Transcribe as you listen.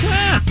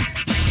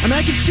mean,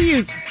 I could see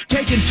you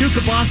taking 2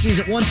 kielbasa's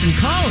at once in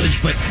college,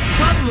 but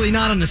probably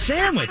not on the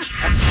sandwich.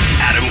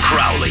 Adam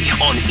Crowley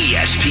on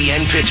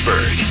ESPN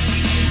Pittsburgh.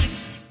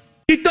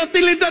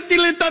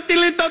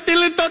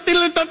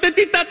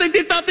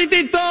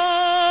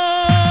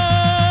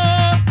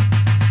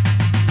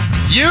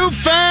 You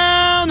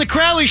found the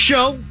Crowley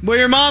Show, where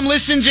your mom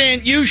listens,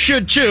 and you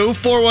should too.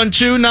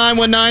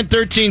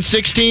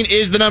 412-919-1316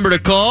 is the number to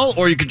call,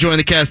 or you can join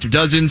the cast of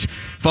dozens.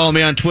 Follow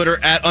me on Twitter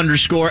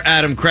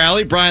 @_Adam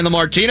Crowley. Brian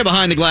LaMartina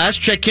behind the glass.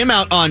 Check him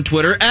out on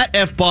Twitter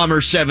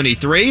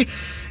 @FBomber73.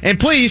 And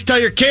please tell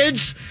your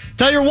kids,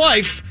 tell your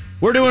wife,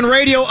 we're doing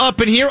radio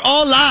up in here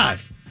all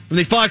live from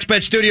the Fox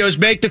Bet Studios.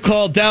 Make the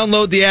call.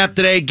 Download the app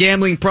today.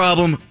 Gambling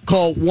problem,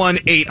 call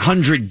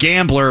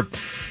 1-800-GAMBLER.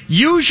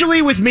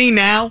 Usually with me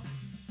now,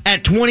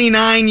 at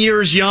 29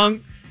 years young,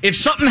 if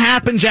something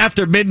happens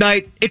after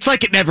midnight, it's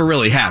like it never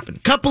really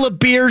happened. Couple of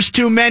beers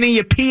too many,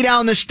 you pee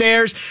down the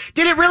stairs.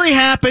 Did it really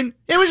happen?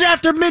 It was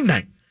after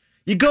midnight.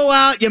 You go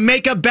out, you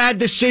make a bad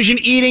decision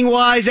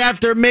eating-wise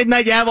after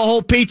midnight, you have a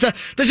whole pizza.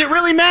 Does it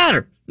really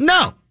matter?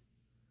 No.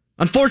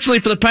 Unfortunately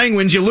for the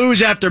Penguins, you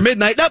lose after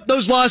midnight. Nope,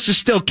 those losses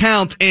still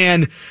count.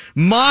 And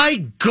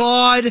my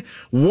God,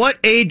 what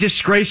a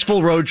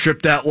disgraceful road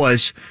trip that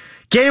was.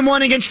 Game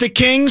 1 against the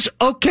Kings,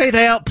 okay,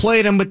 they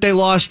outplayed them, but they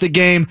lost the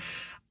game.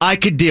 I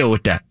could deal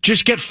with that.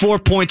 Just get 4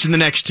 points in the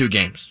next 2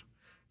 games.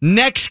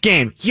 Next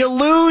game, you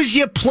lose,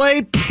 you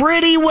play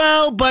pretty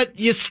well, but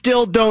you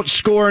still don't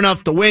score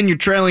enough to win. You're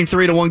trailing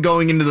 3-1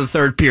 going into the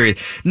third period.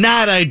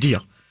 Not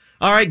ideal.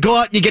 All right, go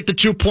out and you get the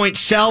 2 points,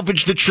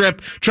 salvage the trip,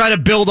 try to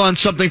build on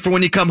something for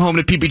when you come home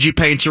to PPG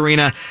Paints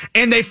Arena,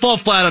 and they fall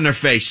flat on their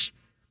face.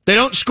 They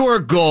don't score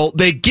a goal.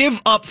 They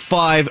give up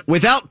 5,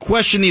 without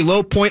question the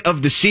low point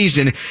of the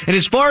season. And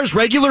as far as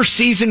regular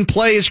season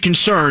play is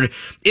concerned,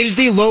 it is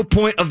the low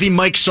point of the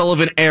Mike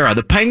Sullivan era.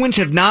 The Penguins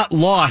have not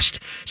lost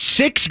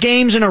 6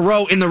 games in a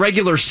row in the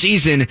regular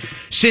season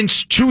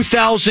since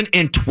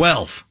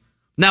 2012.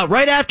 Now,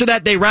 right after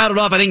that, they rattled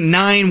off, I think,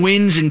 9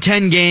 wins in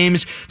 10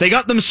 games. They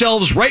got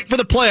themselves right for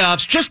the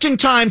playoffs just in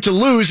time to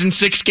lose in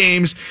 6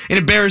 games in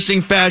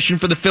embarrassing fashion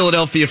for the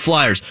Philadelphia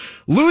Flyers.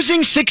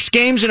 Losing 6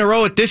 games in a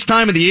row at this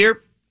time of the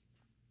year,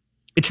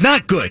 it's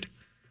not good.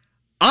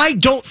 I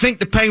don't think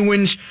the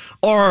Penguins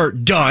are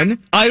done.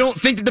 I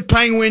don't think that the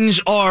Penguins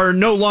are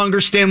no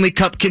longer Stanley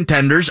Cup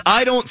contenders.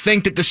 I don't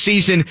think that the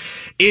season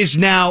is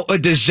now a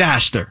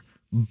disaster.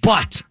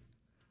 But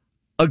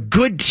a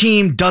good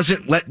team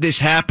doesn't let this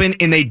happen,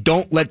 and they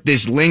don't let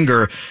this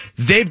linger.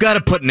 They've got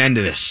to put an end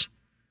to this.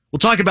 We'll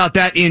talk about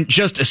that in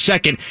just a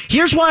second.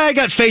 Here's why I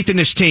got faith in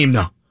this team,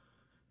 though.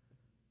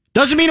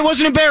 Doesn't mean it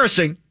wasn't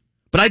embarrassing,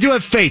 but I do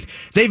have faith.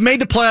 They've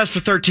made the playoffs for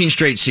 13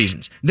 straight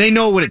seasons. They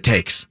know what it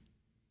takes.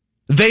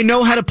 They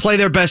know how to play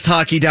their best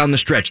hockey down the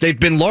stretch. They've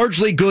been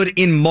largely good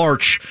in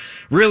March,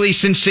 really,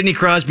 since Sidney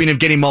Crosby and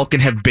Evgeny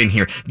Malkin have been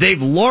here.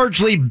 They've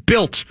largely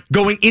built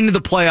going into the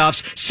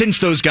playoffs since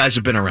those guys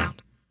have been around.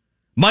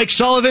 Mike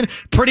Sullivan,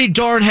 pretty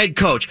darn head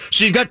coach.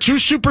 So you've got 2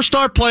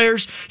 superstar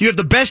players. You have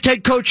the best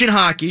head coach in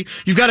hockey.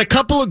 You've got a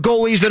couple of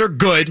goalies that are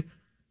good.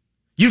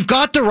 You've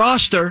got the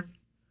roster.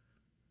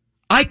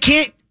 I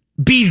can't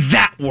be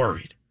that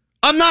worried.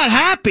 I'm not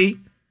happy,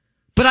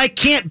 but I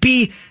can't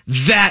be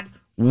that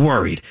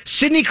worried.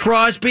 Sidney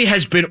Crosby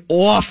has been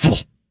awful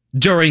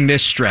during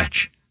this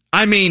stretch.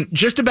 I mean,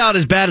 just about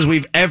as bad as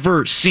we've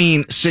ever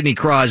seen Sidney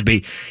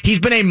Crosby. He's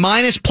been a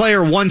minus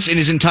player once in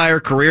his entire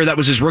career. That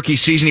was his rookie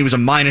season. He was a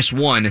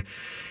 -1.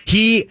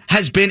 He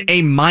has been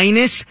a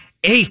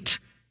 -8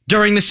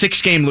 during the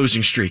 6-game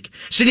losing streak.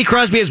 Sidney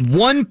Crosby has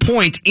 1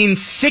 point in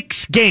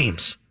 6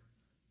 games.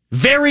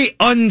 Very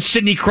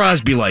un-Sidney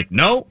Crosby-like.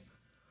 No.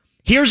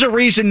 Here's a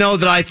reason, though,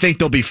 that I think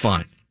they'll be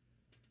fine.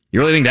 You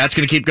really think that's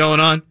going to keep going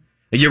on?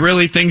 You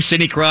really think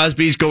Sidney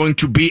Crosby is going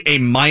to be a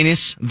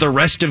minus the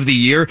rest of the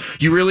year?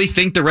 You really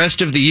think the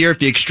rest of the year,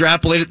 if you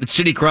extrapolate it, that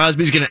Sidney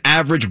Crosby is going to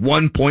average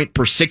 1 point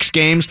per 6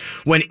 games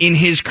when in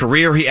his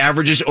career he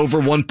averages over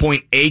 1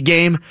 point a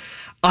game?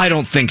 I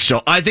don't think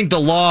so. I think the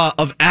law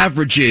of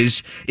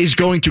averages is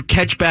going to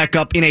catch back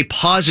up in a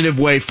positive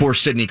way for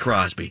Sidney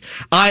Crosby.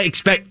 I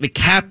expect the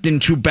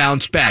captain to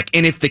bounce back.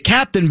 And if the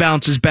captain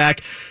bounces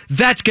back,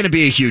 that's going to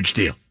be a huge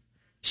deal.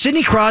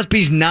 Sidney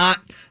Crosby's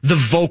not the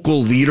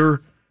vocal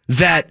leader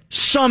that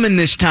some in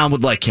this town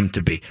would like him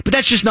to be. But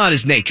that's just not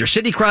his nature.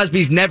 Sidney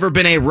Crosby's never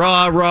been a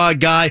rah-rah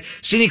guy.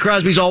 Sidney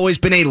Crosby's always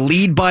been a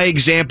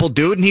lead-by-example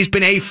dude, and he's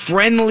been a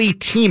friendly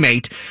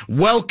teammate,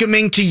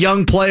 welcoming to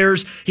young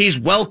players. He's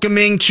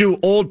welcoming to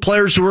old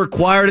players who are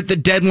acquired at the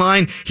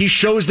deadline. He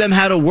shows them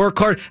how to work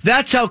hard.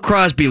 That's how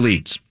Crosby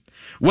leads.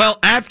 Well,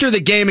 after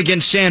the game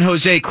against San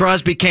Jose,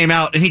 Crosby came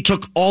out, and he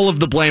took all of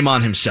the blame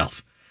on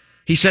himself.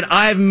 He said,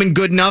 I haven't been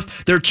good enough.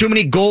 There are too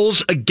many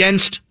goals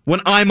against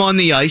when I'm on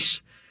the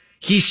ice.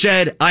 He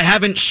said, I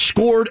haven't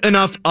scored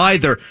enough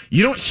either.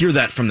 You don't hear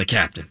that from the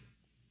captain.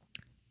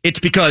 It's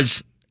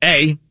because,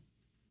 A,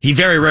 he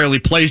very rarely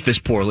plays this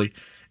poorly,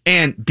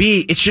 and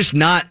B, it's just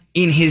not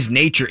in his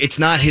nature. It's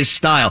not his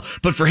style.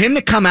 But for him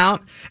to come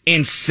out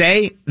and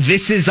say,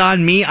 this is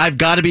on me, I've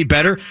got to be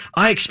better,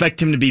 I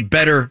expect him to be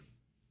better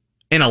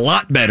and a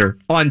lot better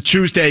on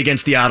Tuesday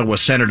against the Ottawa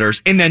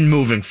Senators and then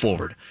moving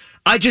forward.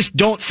 I just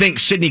don't think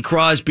Sidney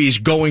Crosby is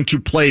going to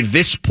play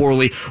this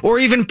poorly or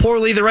even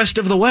poorly the rest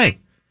of the way.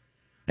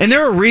 And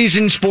there are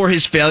reasons for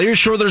his failure.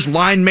 Sure, there's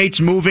line mates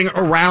moving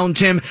around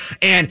him,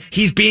 and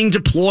he's being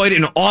deployed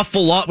an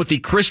awful lot with the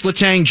Chris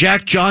Letang,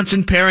 Jack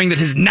Johnson pairing that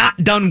has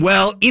not done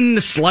well in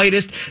the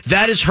slightest.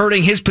 That is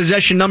hurting his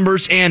possession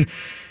numbers, and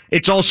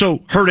it's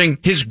also hurting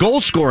his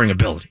goal-scoring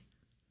ability.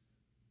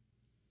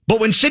 But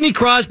when Sidney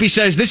Crosby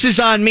says, this is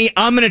on me,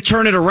 I'm going to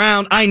turn it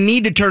around, I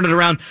need to turn it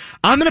around,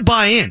 I'm going to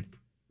buy in.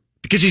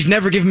 Because he's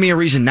never given me a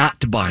reason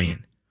not to buy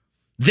in.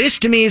 This,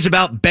 to me, is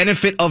about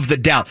benefit of the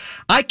doubt.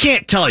 I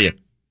can't tell you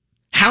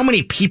how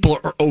many people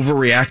are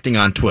overreacting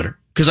on Twitter,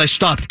 because I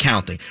stopped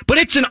counting. But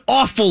it's an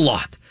awful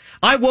lot.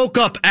 I woke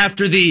up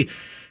after the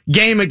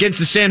game against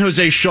the San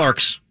Jose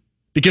Sharks,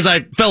 because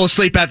I fell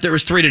asleep after it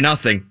was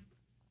 3-0.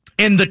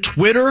 And the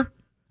Twitter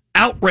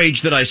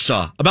outrage that I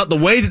saw about the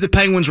way that the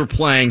Penguins were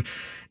playing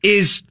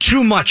is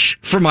too much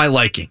for my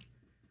liking.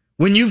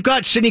 When you've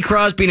got Sidney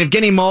Crosby and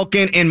Evgeny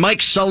Malkin and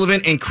Mike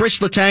Sullivan and Chris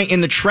Letang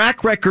and the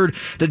track record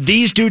that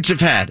these dudes have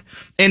had,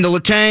 and the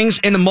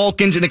Letangs and the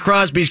Malkins and the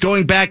Crosbys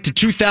going back to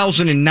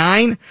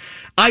 2009,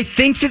 I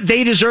think that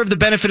they deserve the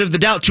benefit of the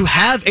doubt to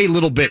have a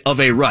little bit of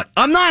a rut.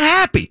 I'm not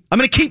happy. I'm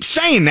going to keep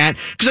saying that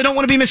because I don't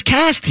want to be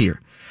miscast here.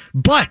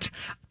 But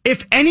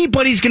if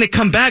anybody's going to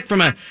come back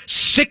from a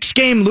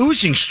 6-game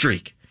losing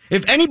streak,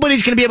 if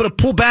anybody's going to be able to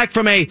pull back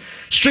from a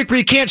streak where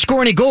you can't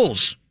score any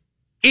goals,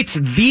 it's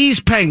these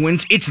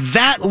Penguins, it's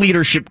that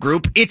leadership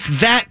group, it's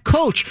that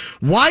coach.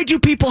 Why do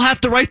people have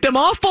to write them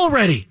off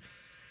already?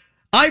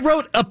 I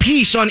wrote a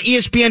piece on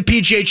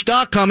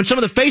ESPNPGH.com, and some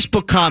of the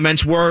Facebook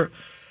comments were,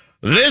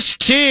 this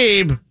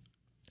team,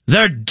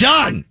 they're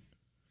done.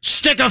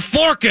 Stick a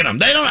fork in them.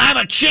 They don't have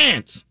a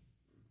chance.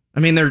 I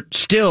mean, they're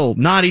still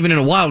not even in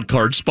a wild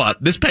card spot.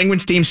 This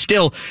Penguins team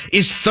still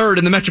is third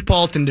in the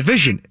Metropolitan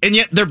Division, and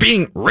yet they're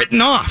being written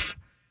off.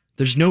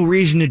 There's no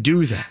reason to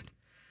do that.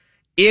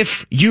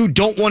 If you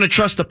don't want to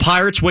trust the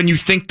Pirates when you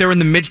think they're in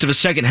the midst of a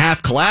second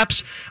half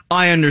collapse,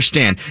 I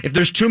understand. If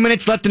there's 2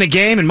 minutes left in a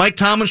game and Mike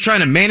Tomlin's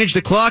trying to manage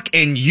the clock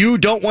and you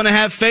don't want to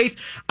have faith,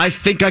 I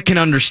think I can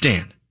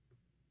understand.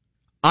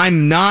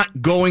 I'm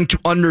not going to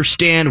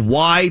understand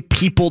why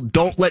people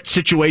don't let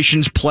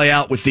situations play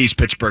out with these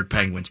Pittsburgh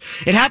Penguins.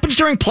 It happens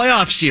during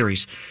playoff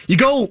series. You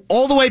go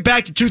all the way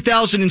back to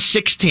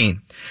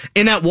 2016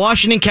 in that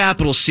Washington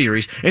Capitals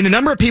series, and the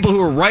number of people who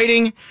were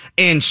writing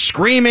and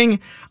screaming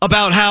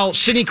about how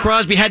Sidney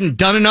Crosby hadn't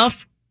done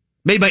enough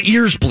made my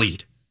ears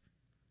bleed.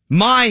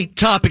 My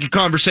topic of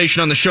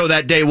conversation on the show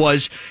that day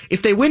was,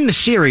 if they win the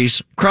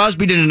series,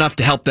 Crosby did enough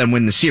to help them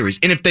win the series.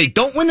 And if they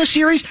don't win the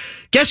series,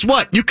 guess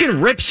what? You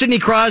can rip Sidney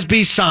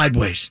Crosby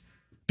sideways.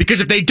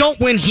 Because if they don't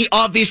win, he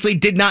obviously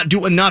did not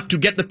do enough to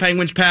get the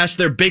Penguins past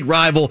their big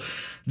rival,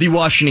 the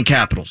Washington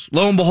Capitals.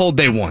 Lo and behold,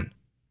 they won.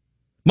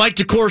 Mike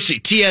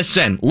DeCourcy,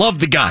 TSN, love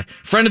the guy.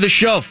 Friend of the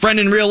show, friend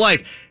in real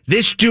life.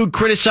 This dude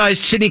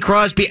criticized Sidney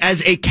Crosby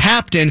as a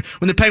captain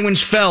when the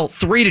Penguins fell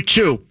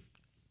 3-2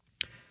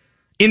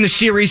 in the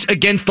series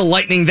against the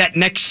Lightning that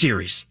next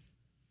series.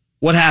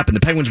 What happened?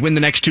 The Penguins win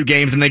the next 2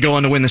 games, and they go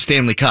on to win the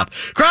Stanley Cup.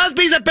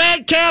 Crosby's a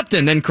bad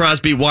captain. Then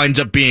Crosby winds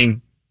up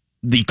being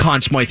the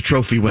Conn Smythe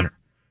Trophy winner.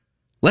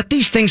 Let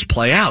these things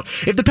play out.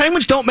 If the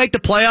Penguins don't make the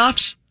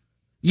playoffs,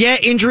 yeah,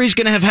 injury's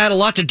going to have had a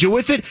lot to do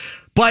with it,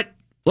 but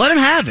let them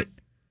have it.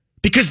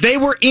 Because they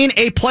were in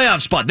a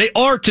playoff spot. They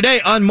are today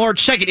on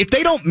March 2nd. If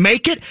they don't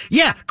make it,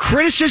 yeah,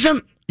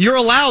 criticism, you're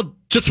allowed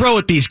to throw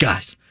at these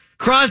guys.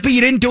 Crosby, you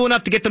didn't do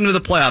enough to get them to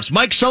the playoffs.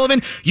 Mike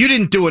Sullivan, you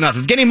didn't do enough.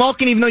 Evgeny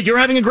Malkin, even though you're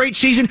having a great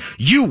season,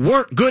 you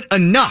weren't good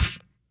enough.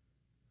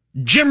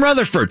 Jim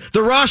Rutherford,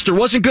 the roster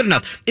wasn't good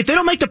enough. If they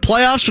don't make the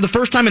playoffs for the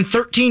first time in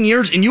 13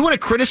 years and you want to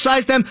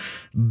criticize them,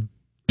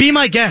 be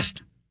my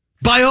guest.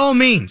 By all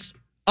means.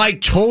 I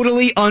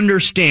totally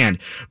understand.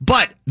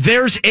 But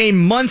there's a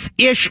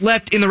month-ish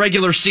left in the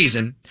regular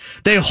season.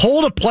 They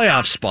hold a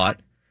playoff spot.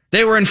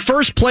 They were in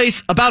first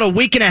place about a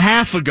week and a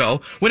half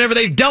ago, whenever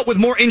they've dealt with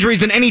more injuries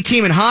than any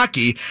team in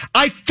hockey.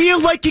 I feel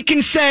like you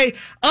can say,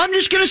 I'm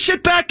just going to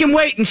sit back and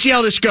wait and see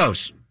how this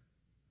goes.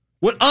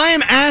 What I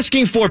am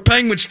asking for,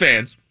 Penguins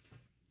fans,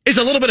 is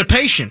a little bit of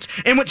patience.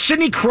 And what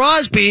Sidney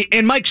Crosby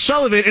and Mike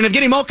Sullivan and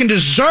Evgeny Malkin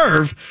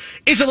deserve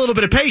is a little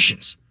bit of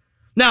patience.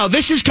 Now,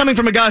 this is coming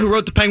from a guy who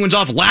wrote the Penguins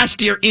off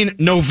last year in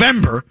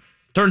November.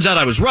 Turns out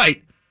I was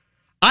right.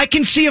 I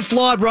can see a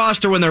flawed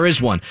roster when there is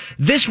one.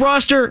 This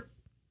roster,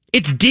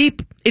 it's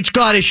deep. It's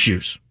got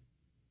issues.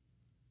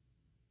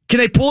 Can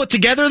they pull it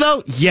together,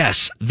 though?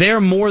 Yes. They're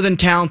more than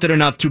talented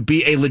enough to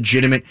be a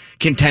legitimate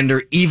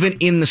contender, even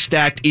in the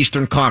stacked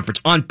Eastern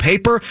Conference. On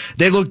paper,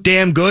 they look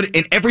damn good,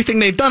 and everything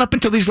they've done up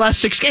until these last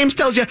 6 games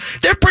tells you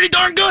they're pretty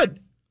darn good.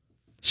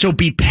 So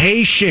be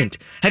patient.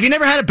 Have you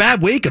never had a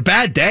bad week, a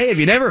bad day? Have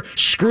you never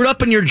screwed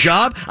up in your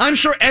job? I'm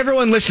sure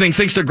everyone listening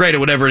thinks they're great at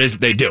whatever it is that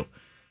they do.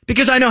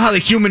 Because I know how the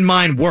human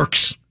mind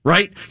works,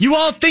 right? You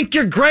all think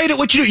you're great at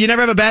what you do. You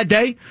never have a bad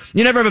day?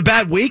 You never have a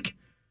bad week?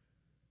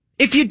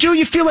 If you do,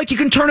 you feel like you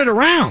can turn it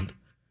around.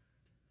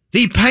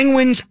 The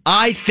Penguins,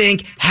 I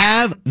think,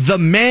 have the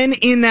men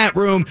in that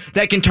room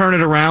that can turn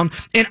it around,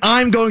 and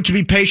I'm going to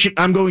be patient.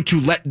 I'm going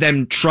to let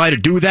them try to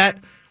do that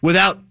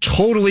without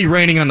totally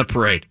raining on the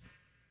parade,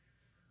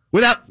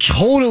 without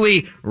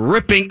totally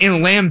ripping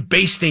and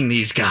lambasting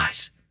these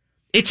guys.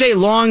 It's a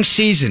long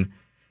season.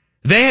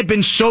 They had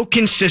been so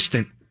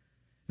consistent.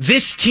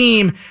 This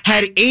team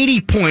had 80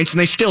 points, and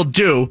they still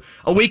do,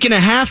 a week and a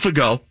half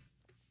ago,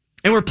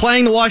 and we're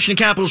playing the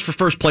Washington Capitals for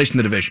first place in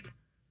the division.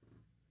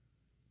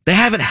 They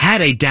haven't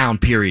had a down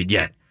period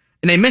yet.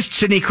 And they missed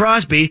Sidney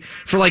Crosby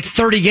for like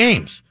 30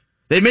 games.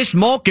 They missed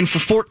Malkin for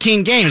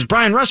 14 games.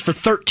 Brian Rust for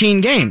 13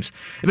 games.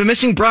 They've been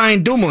missing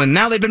Brian Dumoulin.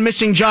 Now they've been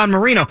missing John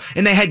Marino.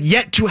 And they had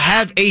yet to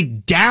have a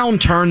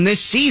downturn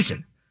this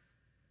season.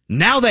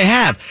 Now they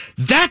have.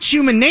 That's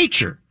human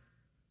nature.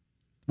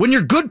 When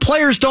your good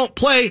players don't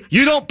play,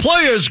 you don't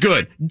play as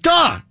good.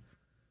 Duh.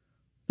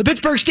 The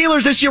Pittsburgh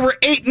Steelers this year were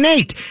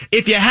 8-8.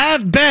 If you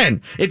have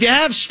Ben, if you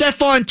have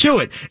Stephon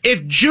Tuitt,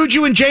 if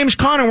Juju and James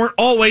Conner weren't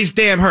always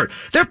damn hurt,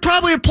 they're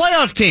probably a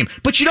playoff team,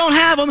 but you don't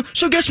have them,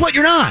 so guess what?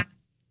 You're not.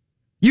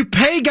 You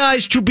pay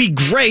guys to be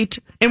great,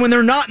 and when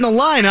they're not in the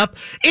lineup,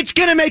 it's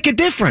going to make a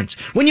difference.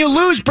 When you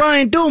lose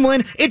Brian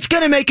Dumoulin, it's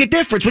going to make a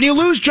difference. When you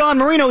lose John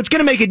Marino, it's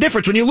going to make a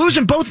difference. When you lose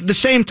them both at the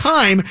same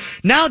time,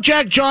 now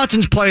Jack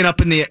Johnson's playing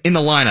up in the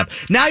lineup.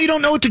 Now you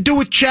don't know what to do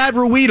with Chad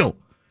Ruedel.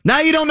 Now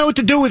you don't know what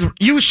to do with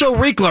Juuso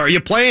Riikola. Are you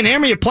playing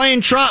him or are you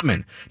playing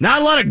Trotman? Not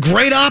a lot of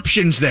great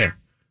options there.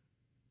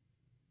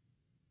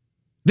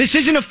 This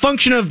isn't a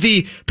function of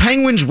the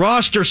Penguins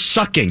roster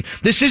sucking.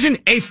 This isn't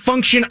a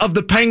function of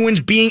the Penguins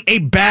being a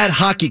bad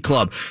hockey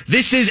club.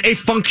 This is a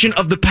function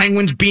of the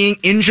Penguins being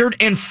injured,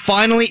 and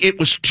finally it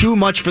was too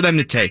much for them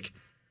to take.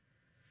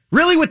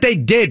 Really what they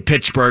did,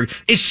 Pittsburgh,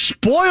 is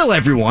spoil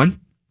everyone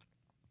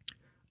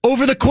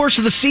over the course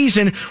of the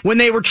season when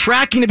they were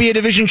tracking to be a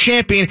division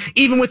champion,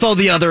 even with all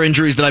the other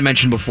injuries that I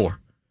mentioned before.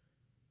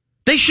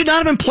 They should not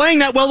have been playing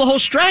that well the whole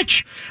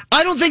stretch.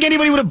 I don't think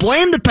anybody would have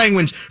blamed the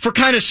Penguins for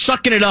kind of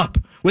sucking it up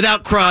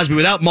without Crosby,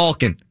 without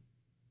Malkin,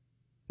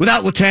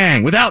 without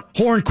Letang, without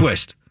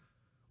Hornquist,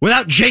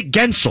 without Jake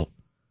Gensel.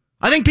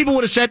 I think people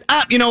would have said,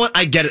 you know what,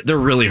 I get it, they're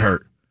really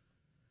hurt.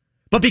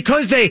 But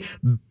because they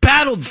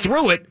battled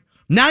through it,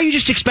 now you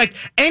just expect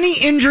any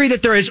injury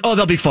that there is,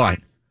 they'll be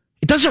fine.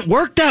 It doesn't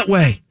work that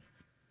way.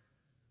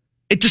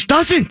 It just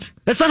doesn't.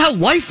 That's not how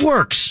life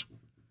works.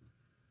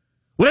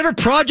 Whatever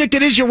project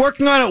it is you're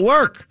working on at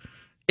work,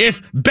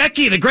 if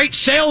Becky, the great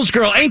sales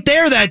girl, ain't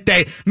there that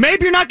day,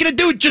 maybe you're not going to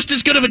do just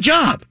as good of a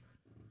job.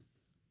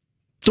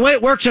 It's the way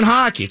it works in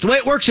hockey. It's the way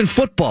it works in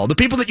football. The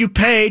people that you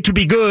pay to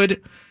be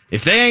good,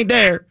 if they ain't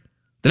there,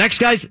 the next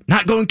guy's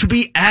not going to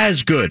be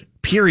as good,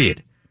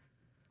 period.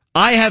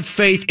 I have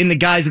faith in the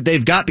guys that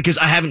they've got because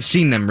I haven't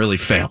seen them really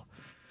fail.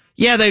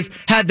 Yeah, they've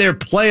had their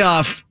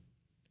playoff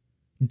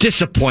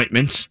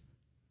disappointments,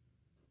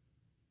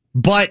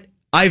 but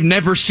I've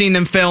never seen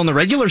them fail in the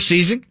regular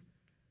season.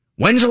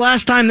 When's the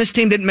last time this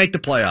team didn't make the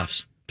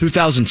playoffs?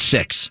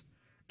 2006.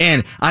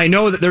 And I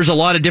know that there's a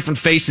lot of different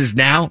faces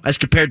now as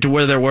compared to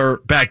where there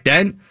were back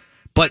then,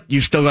 but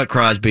you've still got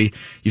Crosby,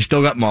 you've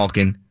still got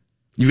Malkin,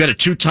 you've got a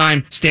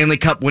two-time Stanley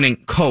Cup winning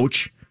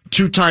coach,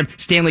 two-time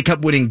Stanley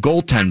Cup winning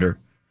goaltender.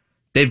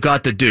 They've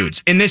got the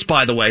dudes. And this,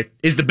 by the way,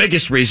 is the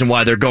biggest reason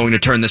why they're going to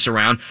turn this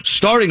around.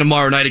 Starting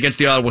tomorrow night against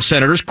the Ottawa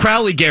Senators,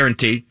 Crowley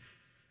guarantee.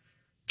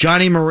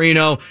 Johnny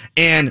Marino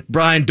and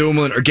Brian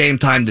Dumoulin are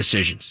game-time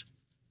decisions.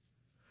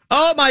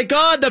 Oh, my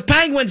God, the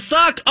Penguins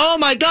suck. Oh,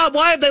 my God,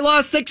 why have they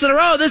lost 6 in a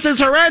row? This is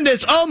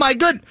horrendous. Oh, my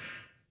good.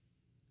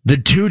 The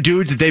two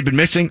dudes that they've been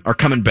missing are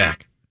coming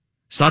back.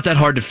 It's not that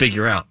hard to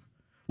figure out.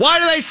 Why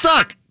do they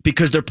suck?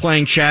 Because they're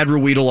playing Chad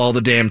Ruedel all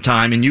the damn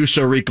time and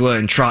Juuso Riikola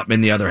and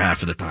Trotman the other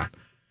half of the time.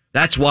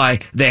 That's why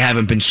they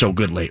haven't been so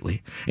good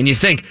lately. And you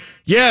think,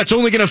 yeah, it's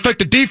only going to affect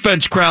the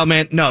defense, crowd,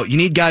 man. No, you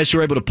need guys who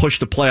are able to push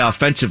the play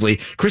offensively.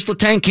 Chris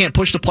Letang can't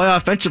push the play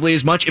offensively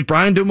as much if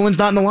Brian Dumoulin's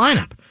not in the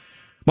lineup.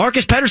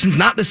 Marcus Pettersson's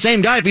not the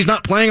same guy if he's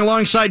not playing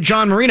alongside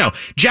John Marino.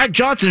 Jack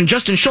Johnson and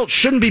Justin Schultz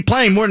shouldn't be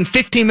playing more than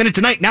 15 minutes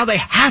a night. Now they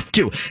have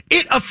to.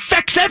 It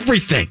affects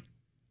everything.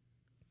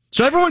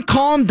 So everyone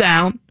calm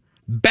down,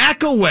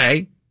 back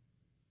away,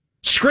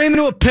 scream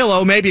into a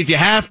pillow, maybe if you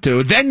have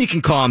to. Then you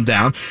can calm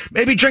down.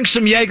 Maybe drink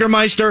some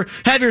Jägermeister,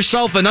 have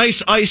yourself a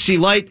nice icy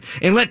light,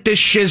 and let this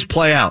shiz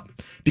play out.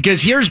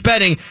 Because here's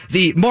betting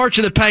the March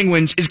of the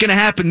Penguins is going to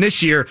happen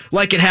this year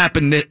like it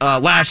happened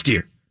last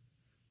year.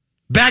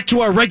 Back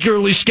to our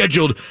regularly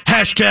scheduled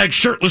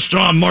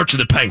 #ShirtlessTom March of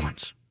the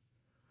Penguins.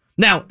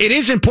 Now, it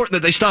is important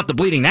that they stop the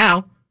bleeding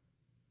now.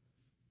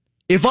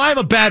 If I have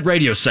a bad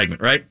radio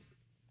segment, right,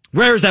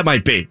 rare as that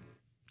might be,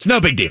 it's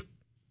no big deal.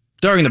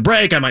 During the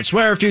break, I might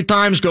swear a few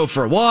times, go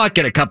for a walk,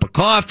 get a cup of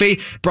coffee.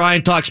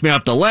 Brian talks me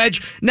off the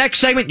ledge. Next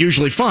segment,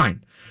 usually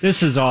fine.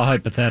 This is all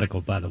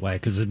hypothetical, by the way,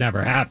 because it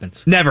never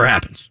happens. Never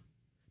happens.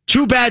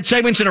 2 bad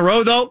segments in a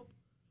row, though.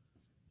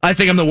 I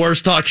think I'm the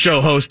worst talk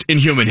show host in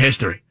human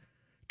history.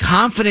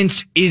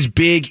 Confidence is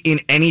big in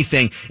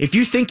anything. If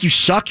you think you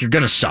suck, you're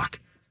going to suck.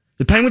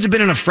 The Penguins have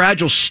been in a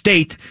fragile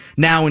state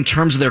now in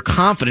terms of their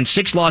confidence.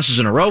 6 losses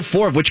in a row,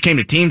 4 of which came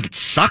to teams that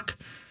suck.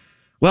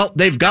 Well,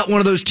 they've got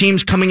one of those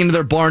teams coming into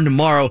their barn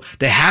tomorrow.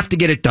 They have to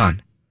get it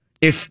done.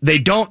 If they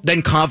don't,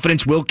 then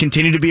confidence will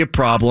continue to be a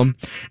problem.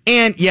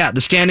 And yeah,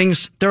 the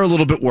standings, they're a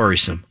little bit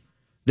worrisome.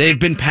 They've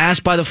been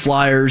passed by the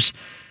Flyers.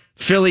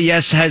 Philly,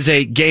 yes, has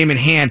a game in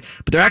hand,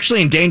 but they're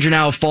actually in danger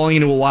now of falling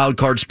into a wild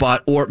card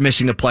spot or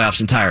missing the playoffs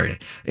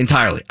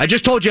entirely. I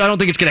just told you I don't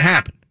think it's going to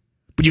happen,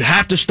 but you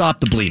have to stop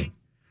the bleeding.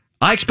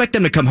 I expect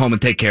them to come home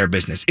and take care of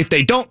business. If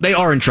they don't, they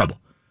are in trouble.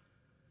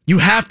 You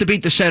have to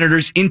beat the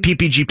Senators in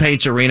PPG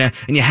Paints Arena,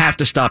 and you have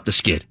to stop the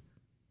skid.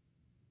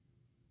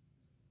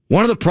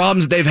 One of the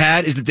problems that they've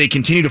had is that they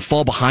continue to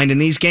fall behind in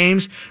these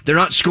games. They're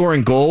not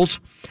scoring goals,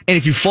 and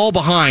if you fall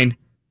behind,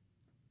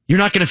 you're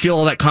not going to feel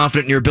all that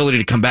confident in your ability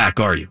to come back,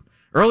 are you?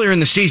 Earlier in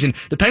the season,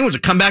 the Penguins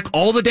would come back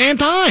all the damn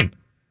time.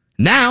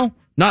 Now,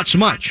 not so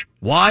much.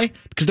 Why?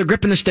 Because they're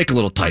gripping the stick a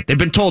little tight. They've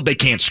been told they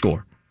can't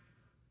score.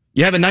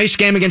 You have a nice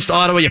game against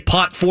Ottawa, you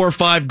pot 4 or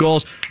 5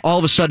 goals, all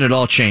of a sudden it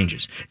all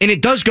changes. And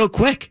it does go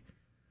quick.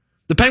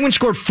 The Penguins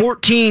scored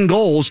 14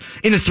 goals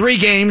in the 3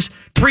 games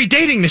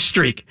predating the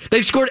streak.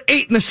 They've scored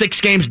 8 in the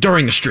 6 games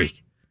during the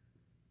streak.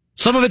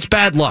 Some of it's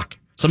bad luck.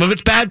 Some of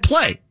it's bad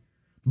play.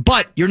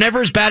 But you're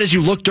never as bad as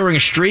you look during a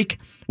streak,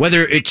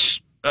 whether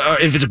it's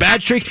if it's a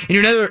bad streak, and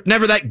you're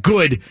never that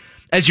good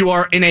as you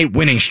are in a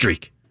winning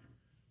streak.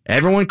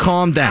 Everyone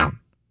calm down.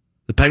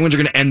 The Penguins are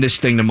going to end this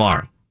thing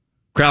tomorrow.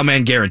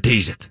 Crowdman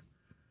guarantees it.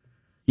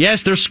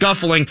 Yes, they're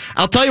scuffling.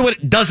 I'll tell you what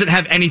it doesn't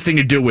have anything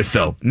to do with,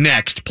 though.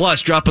 Next,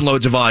 plus dropping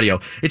loads of audio.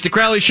 It's the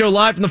Crowley Show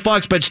live from the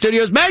Fox Bet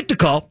Studios. Make the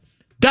call.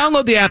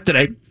 Download the app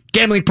today.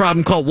 Gambling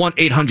problem, call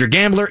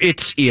 1-800-GAMBLER.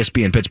 It's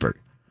ESPN Pittsburgh.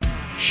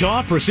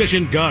 Shaw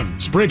Precision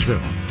Guns, Bridgeville.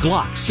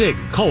 Glock, SIG,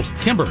 Colt,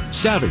 Kimber,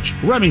 Savage,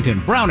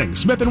 Remington, Browning,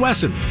 Smith &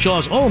 Wesson.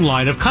 Shaw's own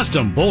line of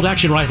custom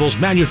bolt-action rifles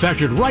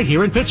manufactured right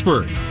here in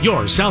Pittsburgh.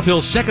 Your South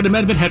Hill Second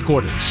Amendment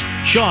headquarters.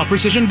 Shaw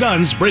Precision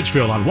Guns,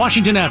 Bridgeville on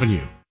Washington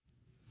Avenue.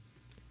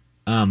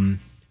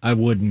 I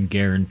wouldn't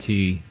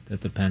guarantee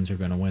that the Pens are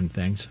going to win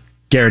things.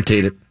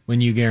 Guaranteed it. When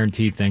you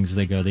guarantee things,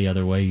 they go the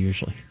other way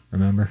usually.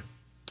 Remember?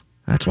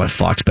 That's why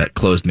Fox Bet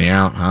closed me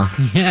out, huh?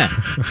 Yeah.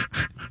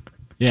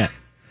 Yeah.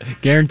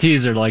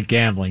 Guarantees are like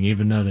gambling,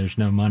 even though there's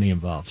no money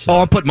involved. So. Oh,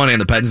 I'll put money on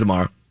the Pens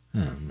tomorrow. Oh,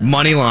 no.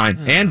 Money line.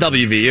 And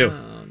WVU.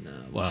 Oh, no.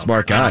 Well,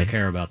 smart guy. I don't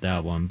care about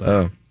that one,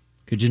 but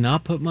could you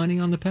not put money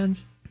on the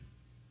Pens?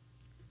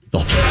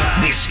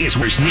 This is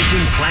where Nation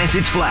plants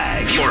its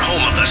flag. Your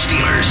home of the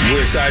Steelers. We're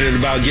excited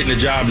about getting the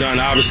job done,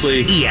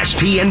 obviously.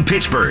 ESPN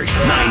Pittsburgh,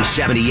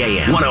 970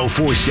 AM,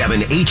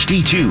 1047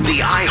 HD2, the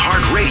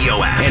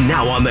iHeartRadio app, and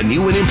now on the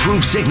new and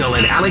improved signal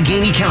in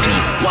Allegheny County,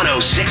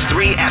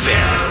 1063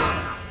 FM.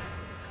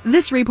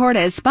 This report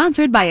is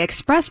sponsored by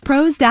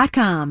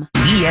ExpressPros.com.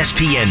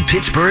 ESPN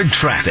Pittsburgh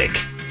traffic.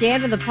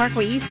 Jammed in the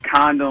Parkway East.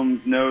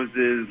 Condoms,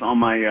 noses on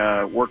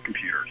my work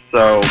computer.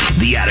 So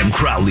The Adam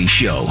Crowley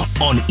Show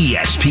on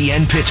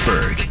ESPN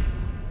Pittsburgh.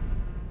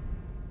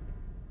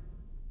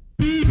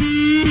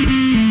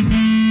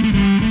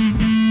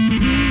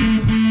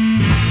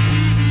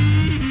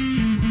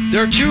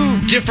 There are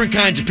 2 different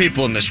kinds of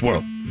people in this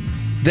world.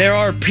 There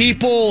are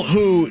people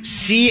who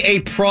see a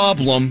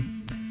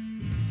problem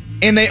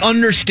and they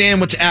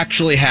understand what's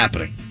actually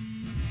happening.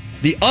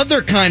 The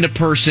other kind of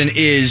person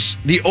is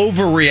the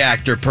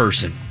overreactor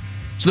person.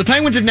 So the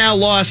Penguins have now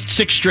lost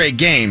 6 straight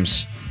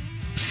games,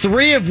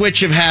 3 of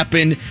which have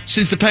happened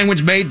since the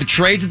Penguins made the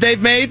trades that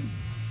they've made.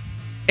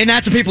 And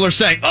that's what people are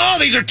saying. Oh,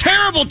 these are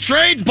terrible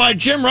trades by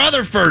Jim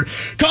Rutherford.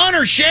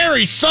 Connor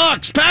Sherry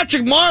sucks.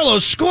 Patrick Marleau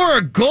score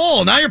a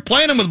goal. Now you're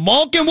playing him with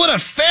Malkin? What a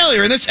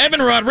failure. And this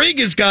Evan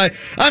Rodriguez guy,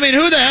 I mean,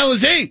 who the hell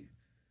is he?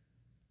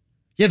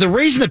 Yeah, the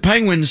reason the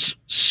Penguins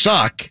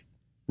suck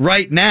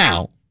right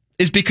now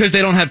is because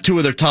they don't have 2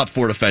 of their top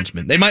 4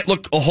 defensemen. They might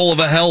look a whole of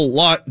a hell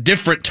lot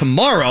different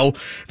tomorrow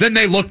than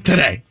they look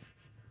today.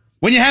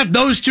 When you have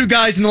those 2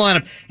 guys in the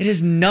lineup, it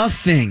has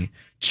nothing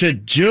to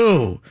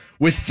do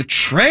with the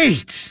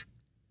trades.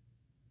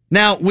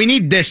 Now, we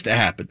need this to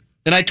happen.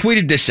 And I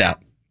tweeted this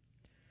out.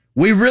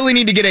 We really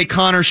need to get a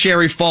Connor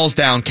Sherry falls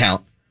down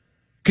count.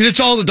 Because it's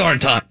all the darn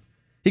time.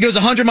 He goes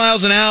 100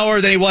 miles an hour,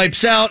 then he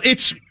wipes out.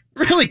 It's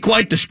really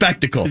quite the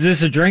spectacle. Is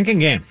this a drinking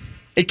game?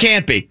 It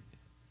can't be.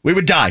 We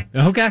would die.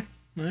 Okay.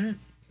 All right.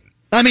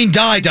 I mean,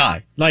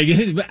 die. Like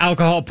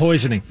alcohol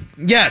poisoning.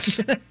 Yes.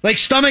 Like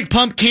stomach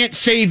pump can't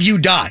save you,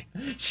 die.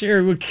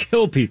 Sherry would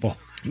kill people.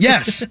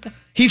 Yes.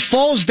 He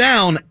falls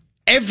down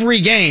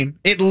every game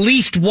at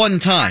least one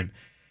time.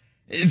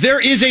 There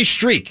is a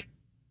streak.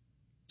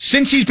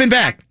 Since he's been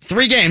back,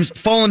 3 games,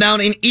 fallen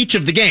down in each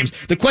of the games.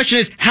 The question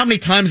is, how many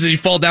times does he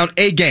fall down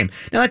a game?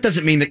 Now, that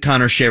doesn't mean that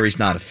Connor Sherry's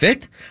not a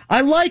fit.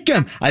 I like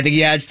him. I think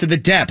he adds to the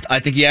depth. I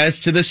think he adds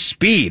to the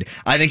speed.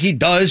 I think he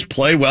does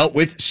play well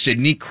with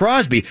Sidney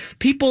Crosby.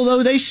 People,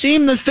 though, they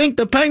seem to think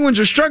the Penguins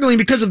are struggling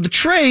because of the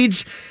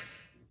trades.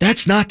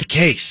 That's not the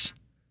case.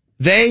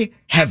 They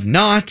have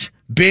not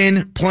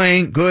been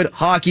playing good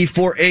hockey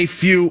for a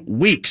few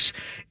weeks.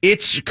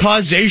 it's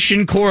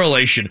causation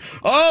correlation.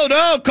 Oh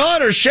no,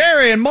 Connor,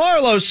 Sherry, and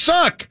Marlowe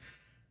suck.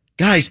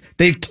 Guys,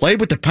 they've played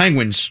with the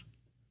Penguins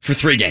for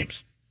 3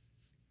 games.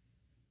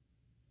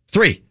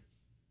 3.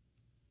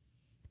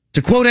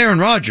 To quote Aaron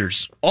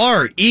Rodgers,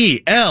 RELAX.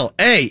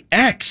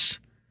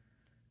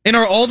 And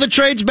are all the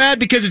trades bad?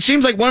 Because it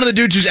seems like one of the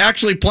dudes who's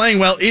actually playing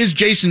well is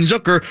Jason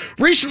Zucker,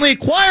 recently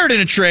acquired in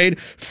a trade,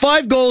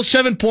 5 goals,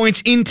 7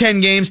 points in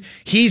 10 games.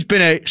 He's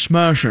been a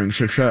smashing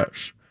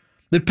success.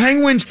 The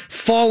Penguins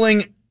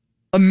falling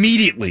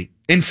immediately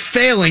and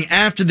failing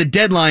after the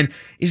deadline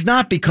is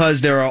not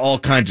because there are all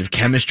kinds of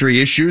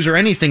chemistry issues or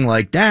anything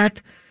like that.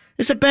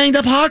 It's a banged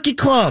up hockey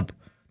club.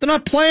 They're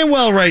not playing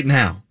well right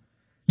now.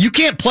 You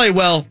can't play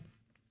well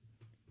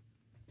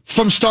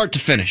from start to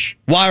finish,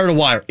 wire to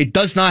wire. It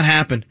does not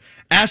happen.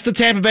 Ask the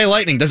Tampa Bay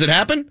Lightning. Does it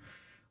happen?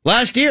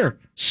 Last year,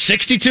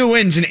 62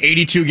 wins in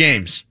 82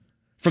 games.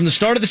 From the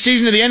start of the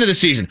season to the end of the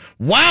season.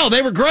 Wow,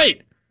 they were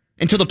great.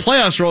 Until the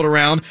playoffs rolled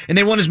around, and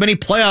they won as many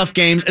playoff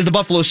games as the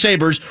Buffalo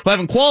Sabres, who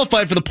haven't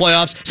qualified for the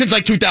playoffs since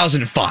like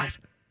 2005.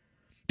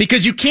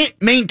 Because you can't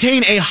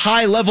maintain a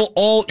high level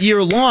all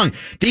year long.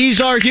 These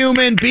are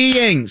human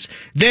beings.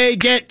 They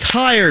get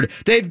tired.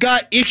 They've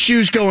got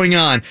issues going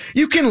on.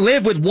 You can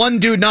live with one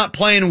dude not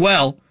playing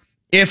well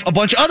if a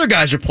bunch of other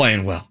guys are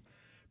playing well.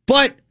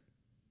 But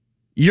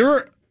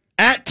you're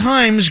at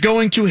times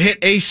going to hit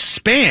a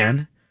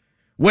span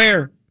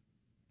where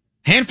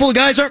a handful of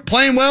guys aren't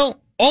playing well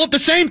all at the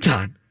same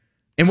time.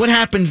 And what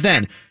happens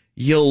then?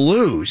 You'll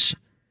lose.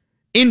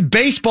 In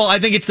baseball, I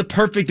think it's the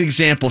perfect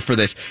example for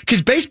this.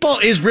 Because baseball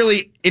is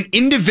really an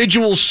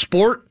individual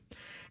sport,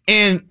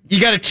 and you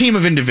got a team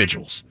of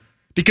individuals.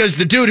 Because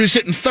the dude who's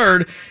hitting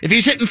third, if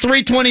he's hitting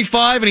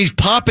 325 and he's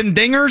popping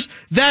dingers,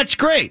 that's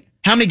great.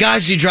 How many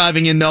guys is he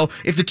driving in, though,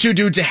 if the 2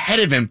 dudes ahead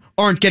of him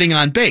aren't getting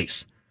on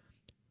base?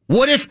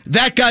 What if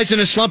that guy's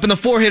in a slump and the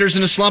 4 hitters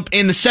in a slump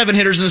and the 7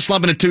 hitters in a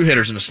slump and the 2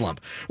 hitters in a slump?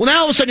 Well, now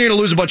all of a sudden you're going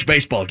to lose a bunch of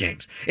baseball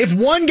games. If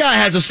one guy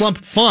has a slump,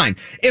 fine.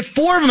 If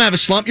 4 of them have a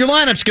slump, your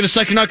lineup's going to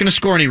suck. You're not going to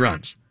score any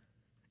runs.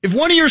 If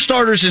one of your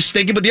starters is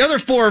stinking, but the other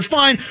 4 are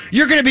fine,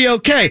 you're going to be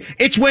okay.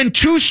 It's when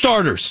 2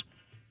 starters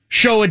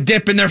show a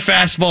dip in their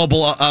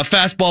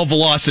fastball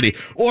velocity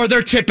or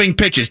they're tipping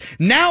pitches.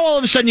 Now all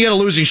of a sudden you got a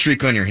losing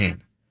streak on your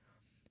hand.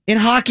 In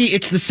hockey,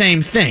 it's the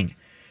same thing.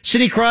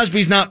 Sidney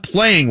Crosby's not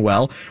playing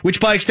well, which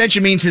by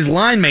extension means his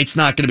line mate's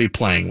not going to be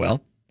playing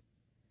well.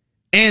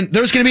 And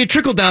there's going to be a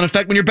trickle-down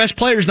effect when your best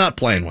player's not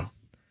playing well.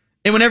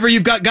 And whenever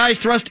you've got guys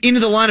thrust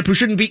into the lineup who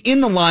shouldn't be in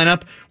the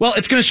lineup, well,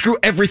 it's going to screw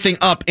everything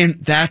up. And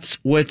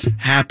that's what's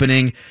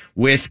happening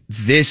with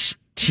this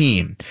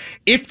team.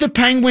 If the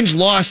Penguins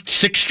lost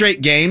 6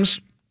 straight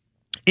games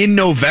in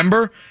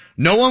November,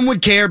 no one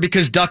would care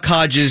because Duck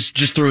Hodges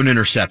just threw an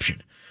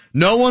interception.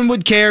 No one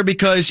would care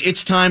because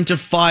it's time to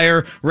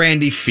fire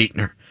Randy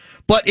Fichtner.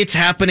 But it's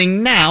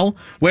happening now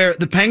where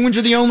the Penguins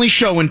are the only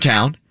show in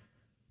town.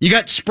 You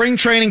got spring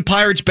training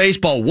Pirates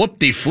baseball,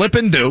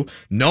 whoop-de-flippin'-do.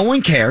 No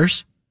one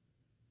cares.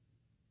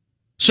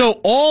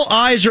 So all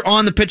eyes are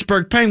on the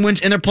Pittsburgh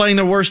Penguins, and they're playing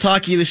their worst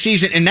hockey of the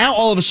season. And now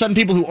all of a sudden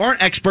people who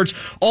aren't experts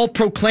all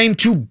proclaim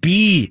to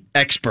be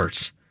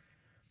experts.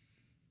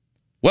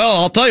 Well,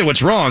 I'll tell you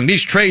what's wrong.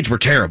 These trades were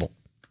terrible.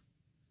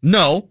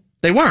 No,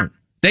 they weren't.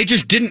 They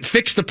just didn't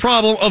fix the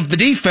problem of the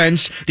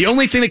defense. The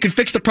only thing that could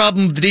fix the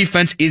problem of the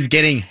defense is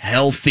getting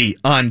healthy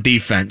on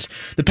defense.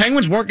 The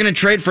Penguins weren't going to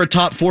trade for a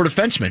top 4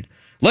 defenseman,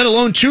 let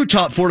alone 2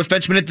 top 4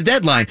 defensemen at the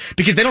deadline,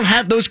 because they don't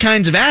have those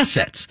kinds of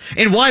assets.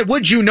 And why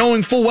would you,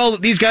 knowing full well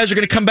that these guys are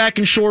going to come back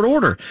in short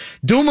order?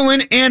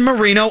 Dumoulin and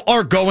Marino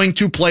are going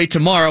to play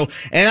tomorrow,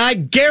 and I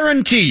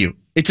guarantee you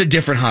it's a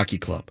different hockey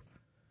club.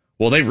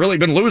 Well, they've really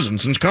been losing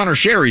since Connor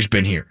Sherry's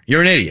been here.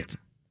 You're an idiot.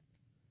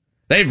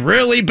 They've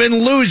really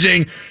been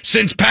losing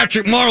since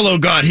Patrick Marlowe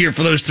got here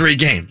for those 3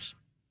 games.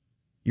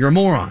 You're a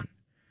moron.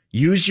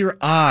 Use your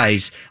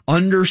eyes.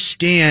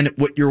 Understand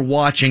what you're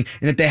watching,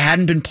 and that they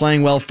hadn't been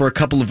playing well for a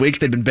couple of weeks.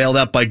 They've been bailed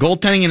out by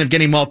goaltending and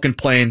Evgeny Malkin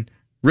playing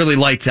really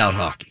lights-out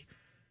hockey.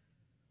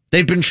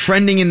 They've been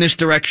trending in this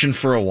direction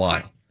for a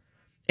while.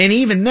 And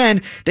even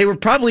then, they were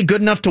probably good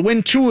enough to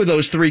win 2 of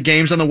those 3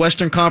 games on the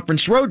Western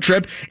Conference road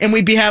trip, and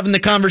we'd be having the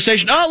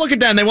conversation, oh, look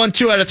at them, they won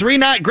 2 out of 3,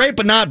 not great,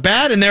 but not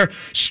bad, and they're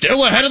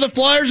still ahead of the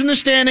Flyers in the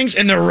standings,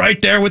 and they're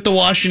right there with the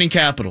Washington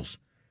Capitals.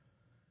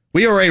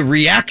 We are a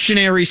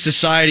reactionary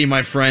society,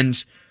 my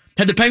friends.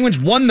 Had the Penguins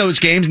won those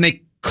games, and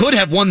they could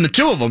have won the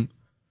 2 of them,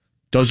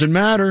 doesn't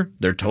matter,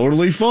 they're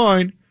totally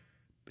fine.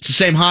 It's the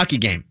same hockey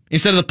game.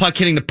 Instead of the puck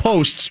hitting the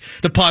posts,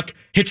 the puck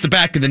hits the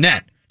back of the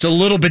net. It's a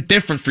little bit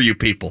different for you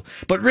people.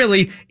 But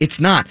really,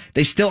 it's not.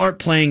 They still aren't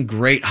playing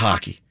great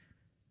hockey.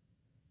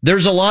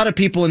 There's a lot of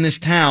people in this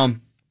town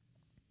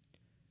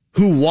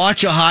who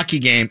watch a hockey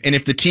game, and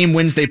if the team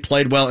wins, they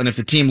played well, and if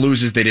the team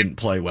loses, they didn't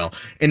play well.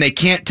 And they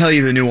can't tell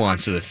you the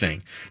nuance of the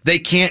thing. They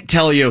can't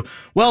tell you,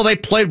 well, they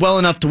played well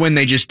enough to win,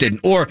 they just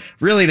didn't. Or,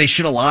 really, they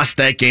should have lost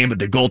that game, but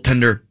the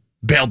goaltender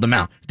bailed them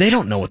out. They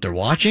don't know what they're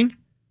watching.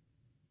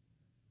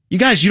 You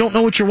guys, you don't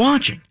know what you're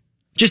watching.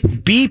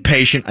 Just be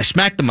patient. I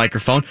smacked the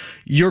microphone.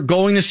 You're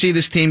going to see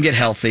this team get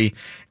healthy,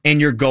 and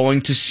you're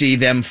going to see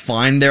them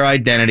find their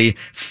identity,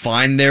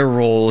 find their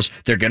roles.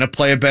 They're going to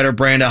play a better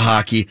brand of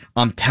hockey.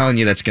 I'm telling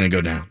you that's going to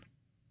go down.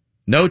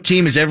 No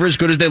team is ever as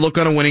good as they look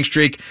on a winning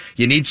streak.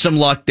 You need some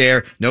luck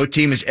there. No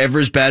team is ever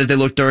as bad as they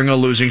look during a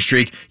losing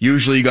streak.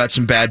 Usually you got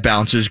some bad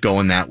bounces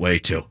going that way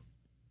too.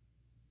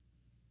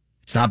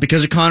 It's not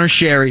because of Connor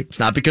Sherry. It's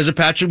not because of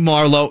Patrick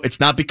Marleau. It's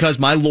not because,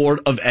 my lord,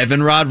 of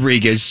Evan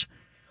Rodriguez.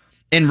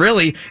 And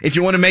really, if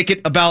you want to make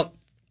it about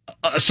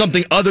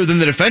something other than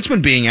the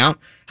defenseman being out,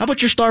 how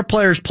about your star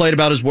players played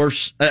about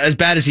as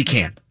bad as he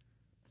can?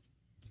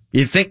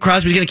 You think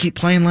Crosby's going to keep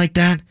playing like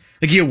that?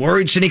 Like, you're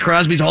worried Sidney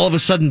Crosby's all of a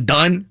sudden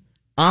done?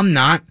 I'm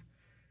not.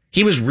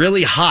 He was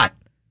really hot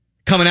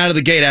coming out of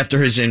the gate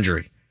after his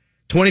injury.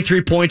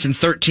 23 points in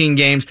 13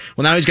 games.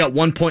 Well, now he's got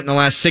 1 point in the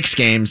last 6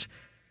 games.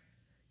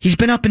 He's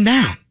been up and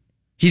down.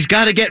 He's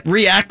got to get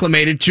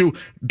reacclimated to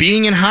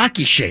being in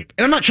hockey shape.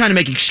 And I'm not trying to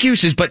make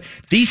excuses, but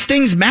these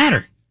things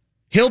matter.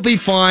 He'll be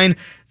fine.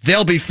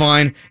 They'll be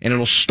fine. And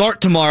it'll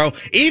start tomorrow,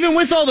 even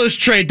with all those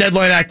trade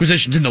deadline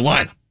acquisitions in the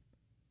lineup.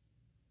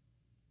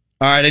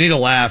 All right, I need a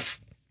laugh.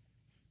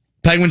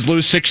 Penguins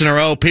lose 6 in a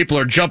row. People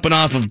are jumping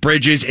off of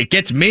bridges. It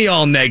gets me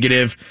all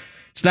negative.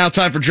 It's now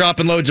time for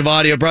dropping loads of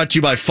audio, brought to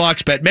you by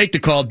Fox Bet. Make the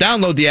call.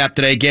 Download the app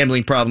today.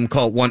 Gambling problem,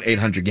 call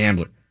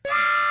 1-800-GAMBLER.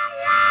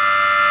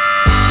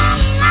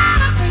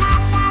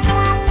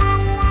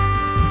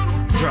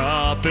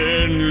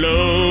 Dropping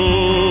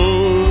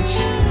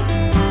loads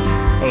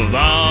of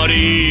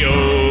audio.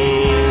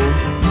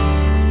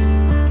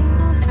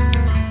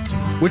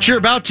 What you're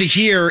about to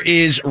hear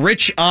is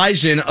Rich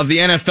Eisen of the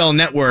NFL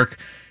Network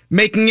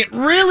making it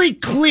really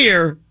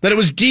clear that it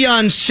was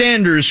Deion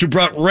Sanders who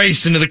brought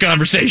race into the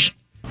conversation.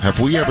 Have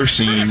we ever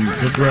seen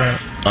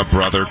a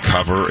brother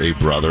cover a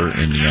brother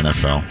in the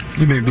NFL?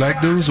 You mean black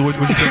dudes? Or what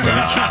you think?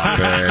 Stop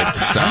it.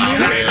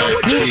 Stop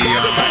it.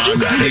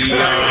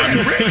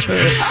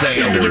 Deion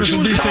Sanders.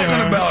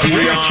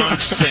 Deion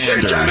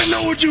Sanders. I didn't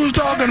know what you was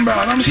talking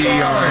about. I'm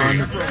sorry.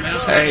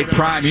 Hey,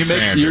 Prime,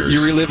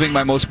 you're reliving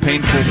my most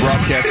painful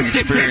broadcasting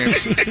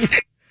experience.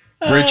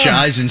 Rich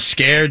Eisen's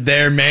scared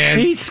there, man.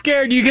 He's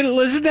scared. You can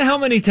listen to how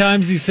many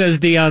times he says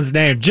Deion's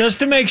name, just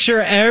to make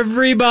sure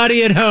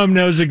everybody at home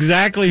knows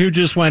exactly who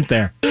just went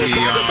there. Deion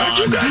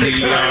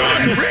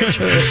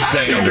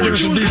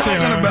Sanders.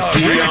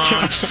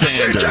 Deion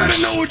Sanders. I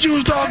didn't know what you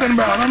was talking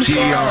about. I'm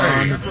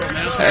sorry.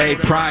 Hey,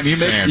 Prime,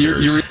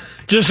 you're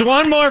Just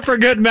one more for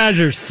good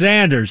measure,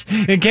 Sanders.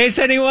 In case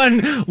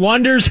anyone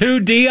wonders who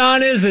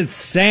Deion is, it's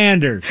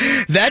Sanders.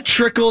 That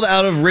trickled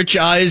out of Rich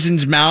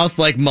Eisen's mouth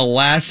like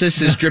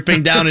molasses is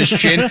dripping down his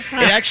chin. It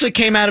actually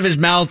came out of his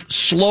mouth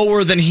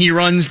slower than he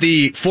runs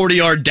the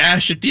 40-yard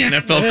dash at the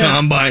NFL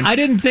Combine. I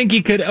didn't think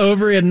he could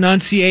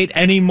over-enunciate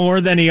any more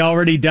than he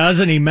already does,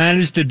 and he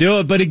managed to do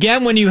it. But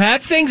again, when you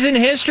have things in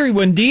history,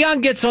 when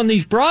Deion gets on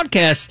these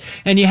broadcasts,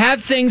 and you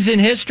have things in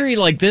history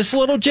like this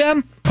little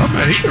gem... Oh,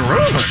 man, he can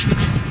run.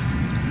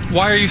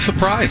 Why are you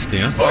surprised,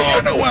 Deion? Oh,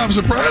 you know why I'm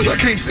surprised? I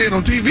can't say it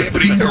on TV,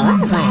 but he can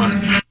run.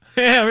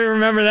 Yeah, we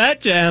remember that,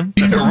 Jam.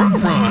 He can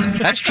run.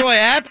 That's Troy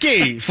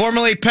Apke,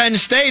 formerly Penn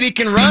State. He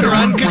can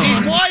run because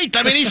he's white.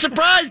 I mean, he's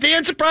surprised.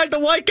 Deion surprised the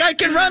white guy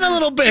can run a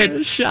little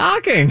bit.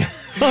 Shocking.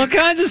 All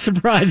kinds of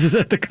surprises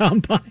at the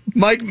Combine.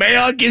 Mike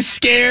Mayock is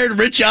scared.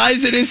 Rich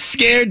Eisen is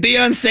scared.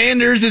 Deion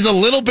Sanders is a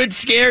little bit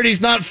scared. He's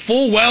not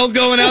full well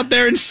going out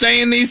there and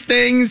saying these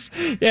things.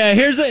 Yeah,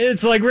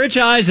 it's like Rich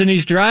Eisen.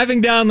 He's driving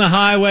down the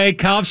highway.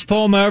 Cops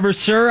pull him over.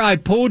 Sir, I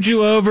pulled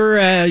you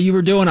over. You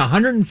were doing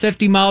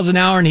 150 miles an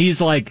hour. And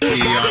he's like... Deion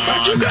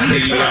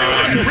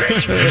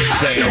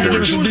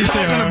Sanders.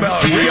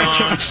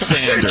 Deion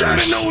Sanders. I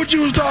didn't know what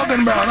you was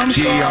talking about. I'm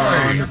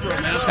sorry.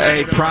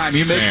 Hey, Prime,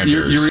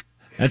 you're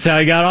That's how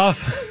he got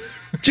off.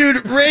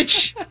 Dude,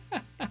 Rich,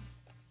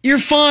 you're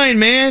fine,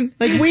 man.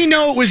 Like, we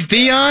know it was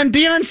Deion.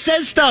 Deion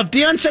says stuff.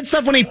 Deion said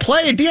stuff when he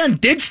played.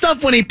 Deion did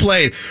stuff when he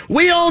played.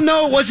 We all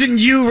know it wasn't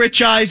you,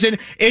 Rich Eisen.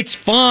 It's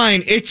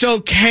fine. It's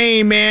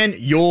okay, man.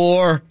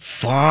 You're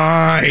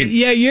fine.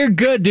 Yeah, you're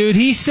good, dude.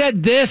 He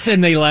said this,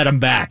 and they let him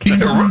back. He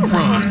can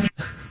run.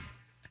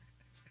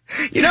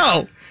 You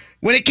know,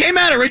 when it came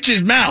out of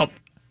Rich's mouth,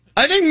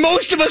 I think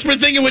most of us were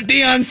thinking what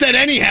Deion said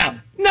anyhow.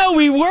 No,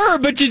 we were,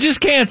 but you just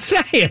can't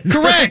say it.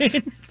 Correct.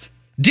 Right?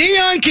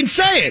 Deion can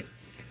say it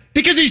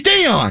because he's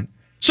Deion.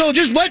 So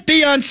just let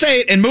Deion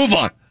say it and move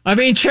on. I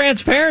mean,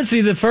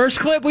 transparency, the first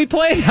clip we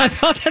played, I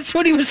thought that's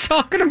what he was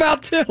talking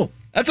about, too.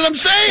 That's what I'm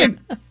saying.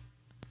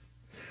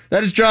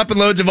 That is dropping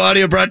loads of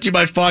audio brought to you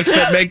by Fox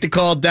Bet. Make the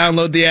call.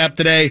 Download the app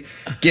today.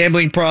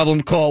 Gambling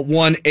problem, call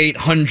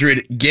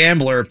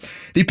 1-800-GAMBLER.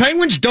 The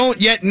Penguins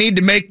don't yet need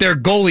to make their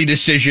goalie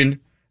decision,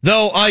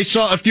 though I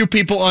saw a few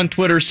people on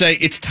Twitter say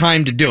it's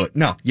time to do it.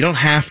 No, you don't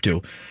have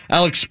to.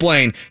 I'll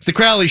explain. It's the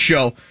Crowley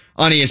Show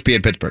on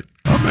ESPN Pittsburgh.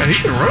 Oh, man, he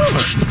can run.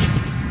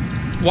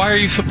 Why are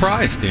you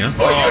surprised, Deion?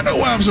 Oh, you know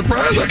why I'm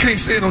surprised? I can't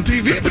say it on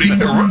TV, but he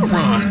can run.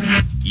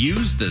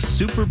 Use the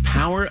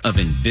superpower of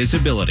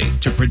invisibility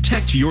to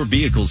protect your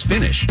vehicle's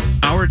finish.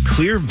 Our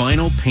clear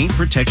vinyl paint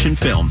protection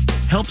film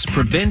helps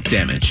prevent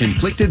damage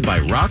inflicted by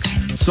rocks,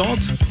 salt,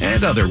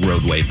 and other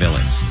roadway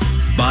villains.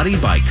 Body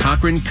by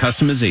Cochran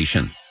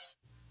Customization.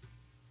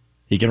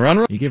 He can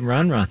run. You can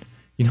run.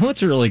 You know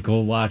what's really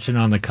cool watching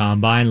on the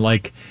combine?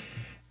 Like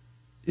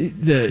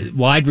the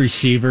wide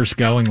receivers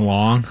going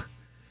long.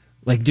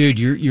 Like, dude,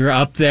 you're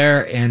up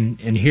there, and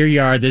here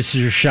you are. This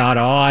is your shot.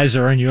 All eyes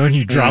are on you, and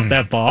you drop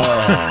that ball.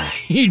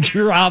 You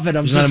drop it.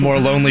 There's not a more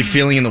lonely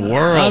feeling in the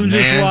world, I'm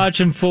just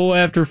watching full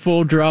after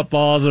full drop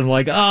balls. And I'm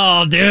like,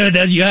 oh, dude,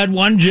 you had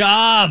one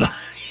job.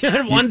 You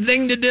had one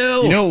thing to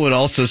do. You know what would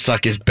also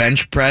suck is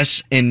bench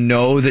press and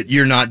know that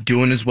you're not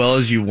doing as well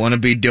as you want to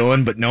be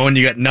doing, but knowing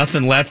you got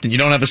nothing left and you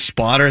don't have a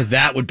spotter,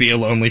 that would be a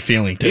lonely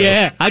feeling, too.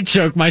 Yeah, I'd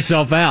choke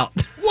myself out.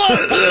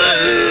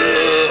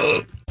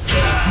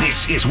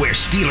 This is where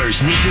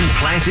Steelers Nation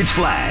plants its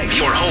flag.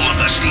 Your home of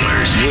the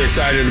Steelers. We're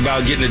excited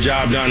about getting the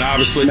job done,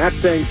 obviously. That's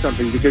saying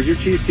something because your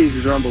cheese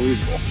teasers are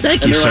unbelievable.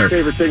 Thank you, sir. And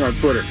they're my favorite thing on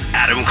Twitter.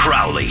 Adam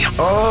Crowley.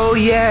 Oh,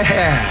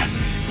 yeah.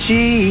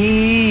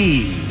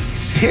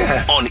 Cheese.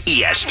 Yeah. On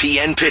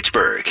ESPN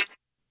Pittsburgh.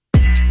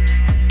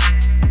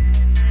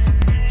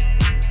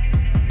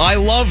 I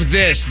love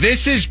this.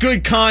 This is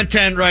good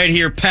content right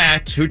here,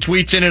 Pat, who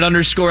tweets in at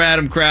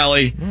 _Adam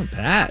Crowley. Oh,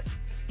 Pat.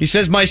 He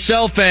says,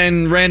 myself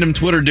and random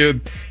Twitter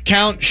dude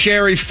count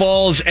Sherry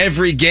Falls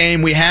every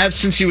game we have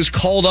since he was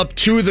called up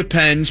to the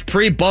Pens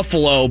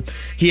pre-Buffalo.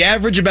 He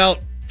averaged about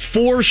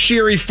 4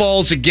 Sherry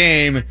Falls a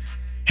game.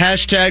 #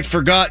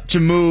 forgot to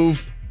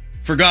remove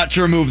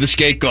the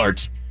skate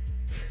guards.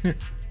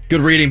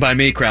 Good reading by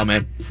me, Crow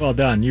Man. Well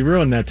done. You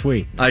ruined that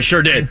tweet. I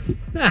sure did.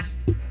 I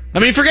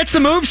mean, he forgets to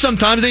move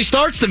sometimes. And he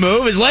starts to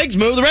move. His legs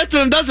move. The rest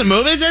of him doesn't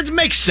move. It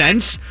makes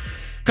sense.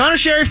 Connor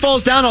Sherry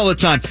falls down all the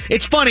time.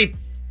 It's funny.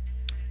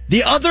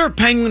 The other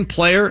Penguin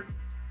player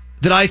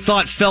that I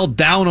thought fell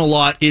down a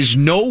lot is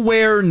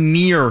nowhere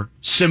near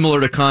similar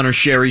to Connor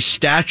Sherry's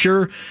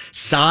stature,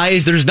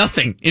 size. There's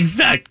nothing, in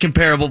fact,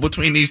 comparable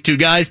between these two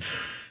guys.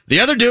 The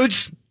other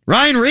dude's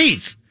Ryan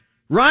Reeves.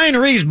 Ryan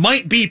Reeves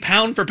might be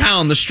pound for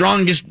pound the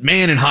strongest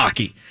man in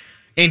hockey.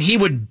 And he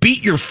would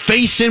beat your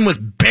face in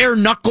with bare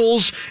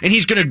knuckles, and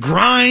he's going to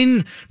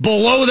grind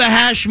below the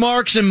hash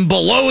marks and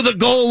below the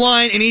goal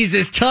line, and he's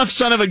this tough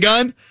son of a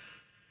gun.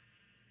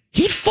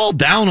 He'd fall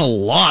down a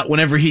lot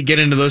whenever he'd get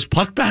into those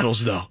puck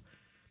battles, though.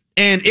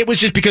 And it was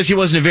just because he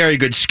wasn't a very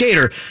good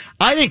skater.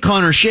 I think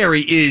Connor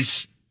Sherry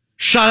is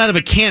shot out of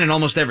a cannon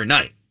almost every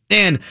night.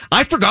 And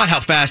I forgot how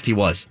fast he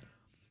was.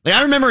 Like,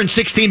 I remember in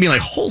 16 being like,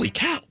 holy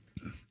cow,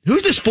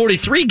 who's this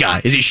 43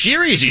 guy? Is he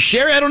Sherry? Is he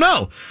Sherry? I don't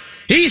know.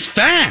 He's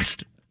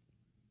fast.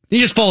 He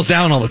just falls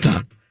down all the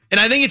time. And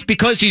I think it's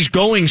because he's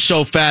going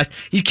so fast,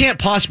 you can't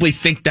possibly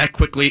think that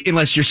quickly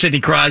unless you're Sidney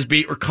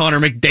Crosby or Connor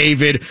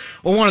McDavid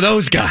or one of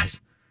those guys.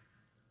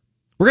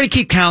 We're going to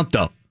keep count,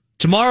 though.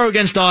 Tomorrow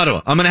against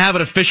Ottawa, I'm going to have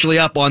it officially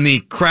up on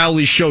the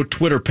Crowley Show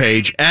Twitter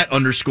page at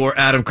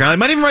 _Adam Crowley. I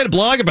might even write a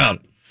blog about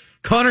it.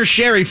 Connor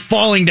Sherry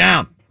falling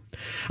down.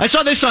 I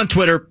saw this on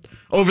Twitter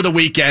over the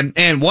weekend,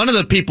 and one of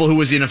the people who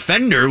was an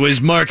offender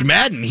was Mark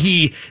Madden.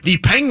 He, the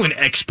Penguin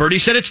expert, he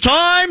said it's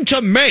time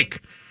to make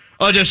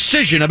a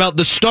decision about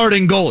the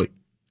starting goalie.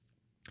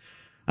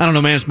 I don't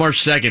know, man. It's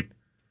March 2nd.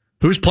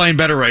 Who's playing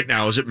better right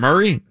now? Is it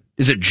Murray?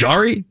 Is it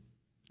Jarry?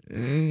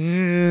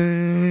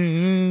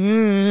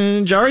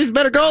 Jarry's a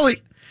better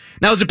goalie.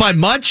 Now, is it by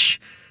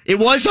much? It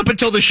was up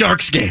until the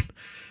Sharks game.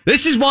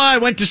 This is why I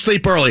went to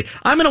sleep early.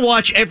 I'm going to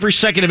watch every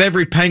second of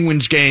every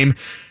Penguins game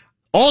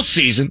all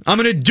season. I'm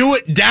going to do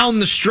it down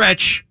the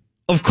stretch,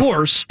 of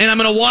course, and I'm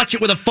going to watch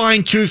it with a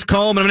fine-tooth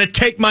comb, and I'm going to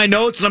take my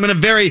notes, and I'm going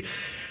to very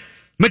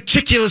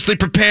meticulously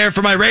prepare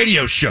for my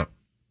radio show.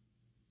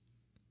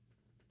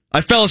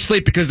 I fell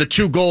asleep because the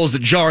 2 goals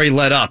that Jarry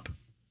let up,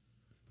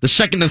 the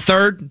second and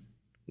third,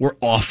 were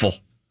awful.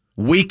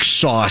 Weak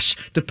sauce.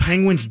 The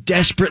Penguins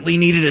desperately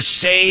needed a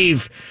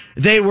save.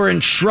 They were in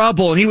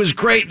trouble, and he was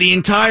great the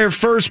entire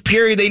first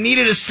period. They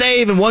needed a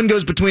save, and one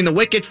goes between the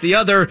wickets, the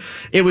other,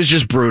 it was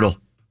just brutal.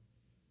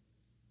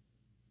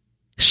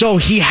 So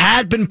he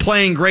had been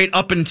playing great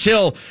up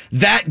until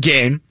that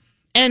game,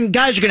 and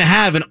guys are going to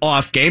have an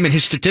off game, and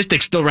his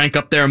statistics still rank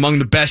up there among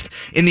the best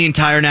in the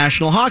entire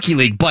National Hockey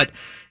League. But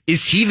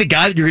is he the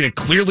guy that you're going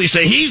to clearly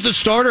say he's the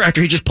starter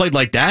after he just played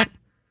like that?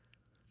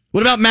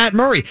 What about Matt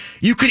Murray?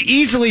 You could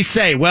easily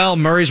say, well,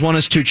 Murray's won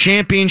us 2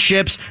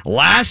 championships.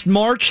 Last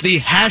March, the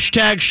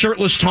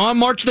 #shirtless Tom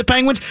March of the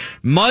Penguins,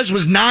 Muzz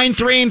was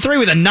 9-3-3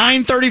 with a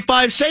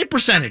 .935 save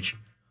percentage.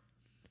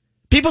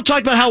 People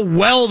talked about how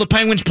well the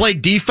Penguins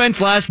played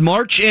defense last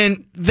March,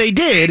 and they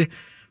did,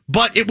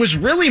 but it was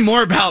really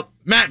more about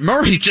Matt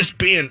Murray just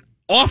being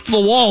off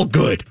the wall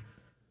good.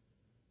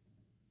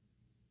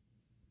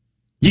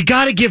 You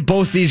got to give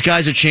both these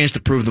guys a chance to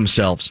prove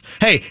themselves.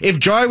 Hey, if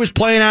Jarry was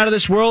playing out of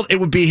this world, it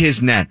would be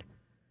his net.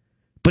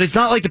 But it's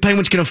not like the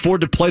Penguins can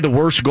afford to play the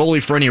worst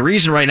goalie for any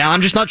reason right now.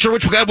 I'm just not sure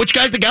which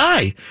guy's the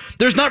guy.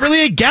 There's not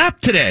really a gap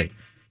today.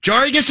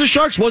 Jarry against the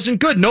Sharks wasn't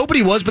good.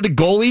 Nobody was, but the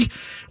goalie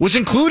was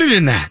included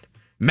in that.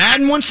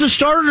 Madden wants the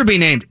starter to be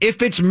named.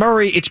 If it's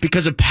Murray, it's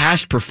because of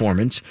past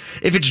performance.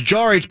 If it's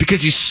Jarry, it's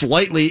because he's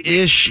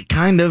slightly-ish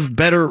kind of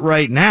better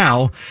right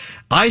now.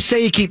 I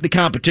say you keep the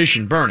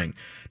competition burning.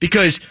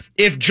 Because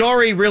if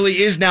Jarry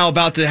really is now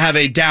about to have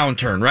a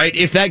downturn, right?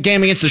 If that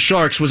game against the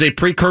Sharks was a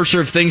precursor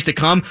of things to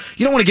come,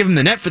 you don't want to give him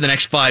the net for the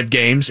next 5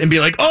 games and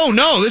be like, oh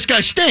no, this guy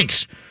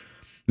stinks.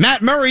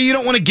 Matt Murray, you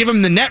don't want to give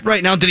him the net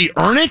right now. Did he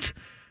earn it?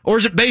 Or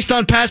is it based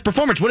on past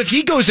performance? What if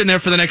he goes in there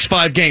for the next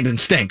 5 games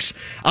and stinks?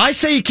 I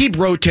say you keep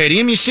rotating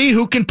him. You see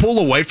who can pull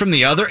away from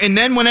the other. And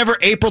then whenever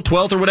April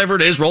 12th or whatever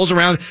it is rolls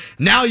around,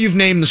 now you've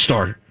named the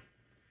starter.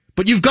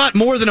 But you've got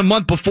more than a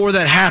month before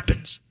that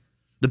happens.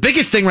 The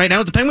biggest thing right now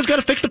is the Penguins got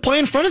to fix the play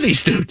in front of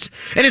these dudes.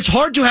 And it's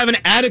hard to have an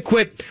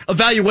adequate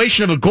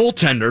evaluation of a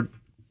goaltender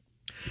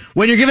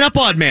when you're giving up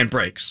odd man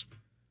breaks.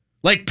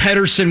 Like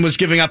Pettersson was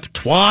giving up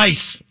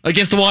twice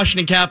against the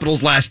Washington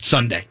Capitals last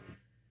Sunday.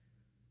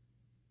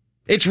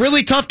 It's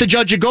really tough to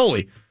judge a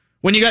goalie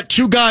when you got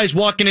 2 guys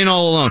walking in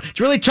all alone. It's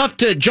really tough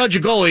to judge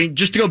a goalie,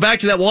 just to go back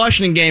to that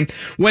Washington game,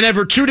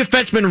 whenever 2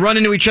 defensemen run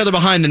into each other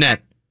behind the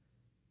net.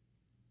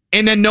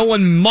 And then no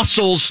one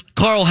muscles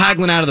Carl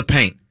Hagelin out of the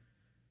paint.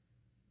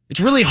 It's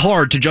really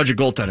hard to judge a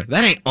goaltender.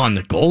 That ain't on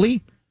the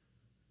goalie.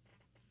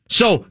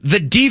 So the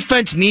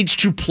defense needs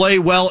to play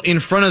well in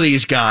front of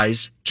these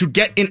guys to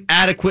get an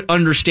adequate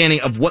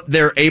understanding of what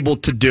they're able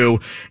to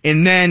do.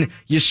 And then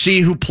you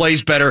see who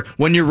plays better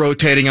when you're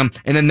rotating them.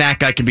 And then that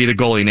guy can be the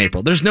goalie in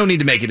April. There's no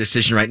need to make a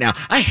decision right now.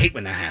 I hate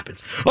when that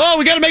happens. Oh,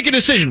 we got to make a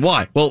decision.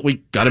 Why? Well,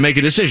 we got to make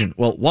a decision.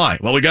 Well, why?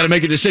 Well, we got to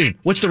make a decision.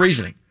 What's the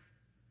reasoning?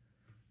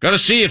 Got to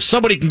see if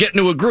somebody can get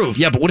into a groove.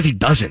 Yeah, but what if he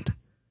doesn't?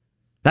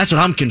 That's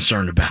what I'm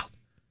concerned about.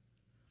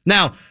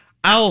 Now,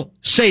 I'll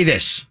say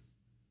this.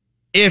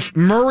 If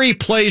Murray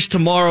plays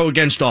tomorrow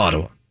against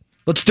Ottawa,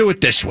 let's do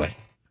it this way.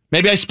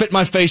 Maybe I spit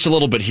my face a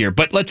little bit here,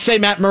 but let's say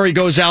Matt Murray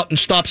goes out and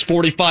stops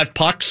 45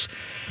 pucks,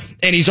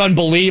 and he's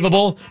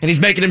unbelievable, and he's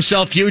making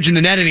himself huge in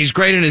the net, and he's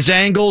great in his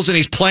angles, and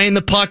he's playing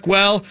the puck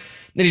well,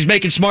 and he's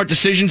making smart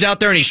decisions out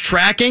there, and he's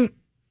tracking.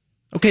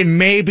 Okay,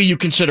 maybe you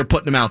consider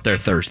putting him out there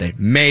Thursday.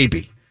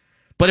 Maybe.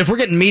 But if we're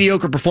getting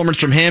mediocre performance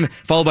from him,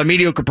 followed by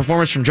mediocre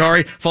performance from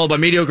Jarry, followed by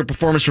mediocre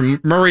performance from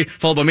Murray,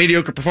 followed by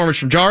mediocre performance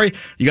from Jarry,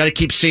 you got to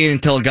keep seeing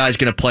until a guy's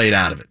going to play it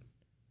out of it.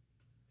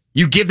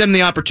 You give them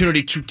the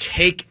opportunity to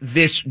take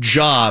this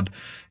job,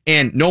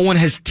 and no one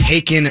has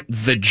taken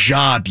the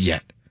job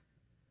yet.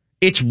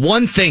 It's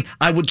one thing.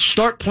 I would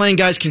start playing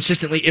guys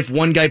consistently if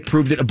one guy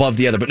proved it above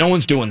the other, but no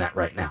one's doing that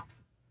right now.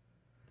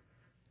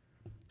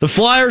 The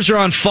Flyers are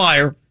on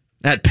fire.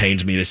 That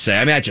pains me to say. I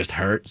mean, that just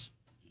hurts.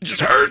 It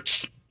just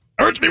hurts.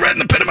 Hurts me right in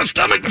the pit of my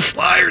stomach. The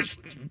Flyers,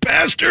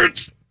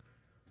 bastards.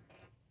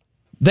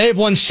 They've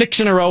won 6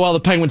 in a row while the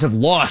Penguins have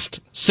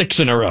lost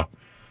 6 in a row.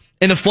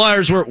 And the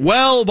Flyers were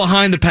well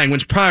behind the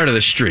Penguins prior to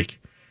this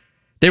streak.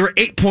 They were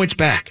 8 points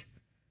back.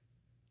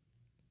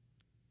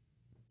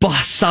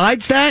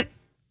 Besides that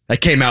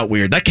came out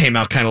weird. That came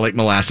out kind of like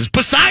molasses.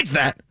 Besides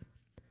that,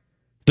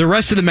 the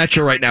rest of the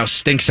Metro right now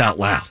stinks out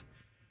loud.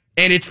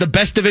 And it's the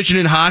best division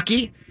in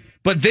hockey.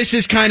 But this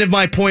is kind of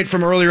my point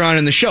from earlier on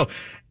in the show.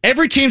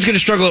 Every team's going to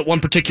struggle at one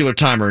particular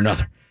time or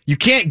another. You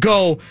can't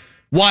go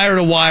wire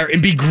to wire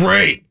and be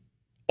great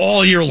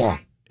all year long.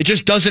 It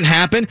just doesn't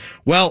happen.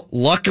 Well,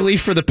 luckily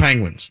for the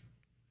Penguins,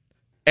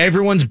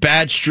 everyone's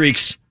bad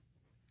streaks,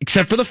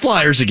 except for the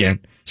Flyers again,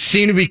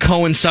 seem to be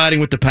coinciding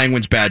with the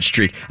Penguins' bad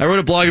streak. I wrote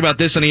a blog about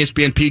this on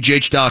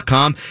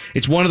ESPNPGH.com.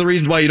 It's one of the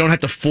reasons why you don't have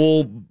to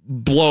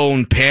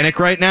full-blown panic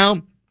right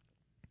now.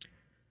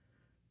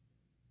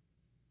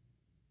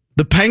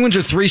 The Penguins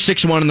are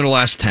 3-6-1 in their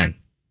last 10.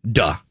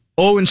 Duh.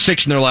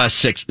 0-6 in their last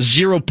 6.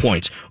 0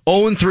 points.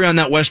 0-3 on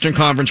that Western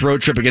Conference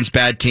road trip against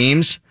bad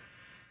teams.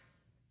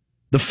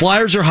 The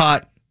Flyers are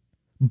hot,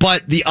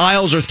 but the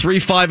Isles are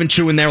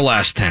 3-5-2 in their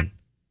last 10.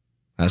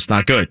 That's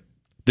not good.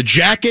 The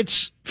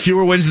Jackets,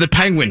 fewer wins than the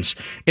Penguins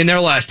in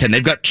their last 10.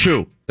 They've got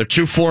 2. They're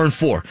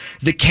 2-4-4.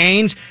 The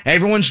Canes,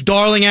 everyone's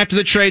darling after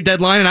the trade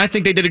deadline, and I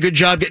think they did a good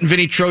job getting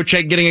Vinny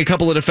Trocheck, getting a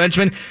couple of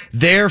defensemen.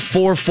 They're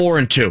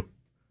 4-4-2.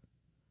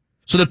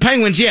 So the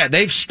Penguins, yeah,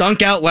 they've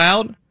stunk out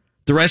loud.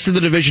 The rest of the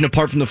division,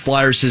 apart from the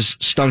Flyers, has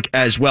stunk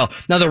as well.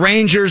 Now, the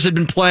Rangers have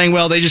been playing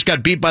well. They just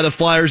got beat by the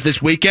Flyers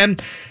this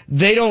weekend.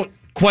 They don't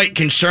quite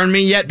concern me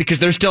yet because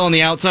they're still on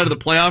the outside of the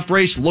playoff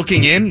race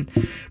looking in.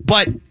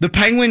 But the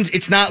Penguins,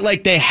 it's not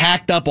like they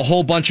hacked up a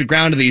whole bunch of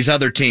ground to these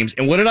other teams.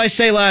 And what did I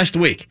say last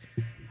week?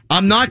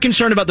 I'm not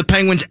concerned about the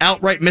Penguins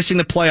outright missing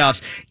the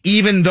playoffs,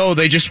 even though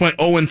they just went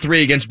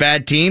 0-3 against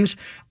bad teams.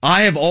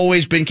 I have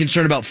always been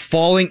concerned about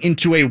falling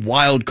into a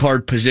wild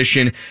card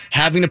position,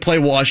 having to play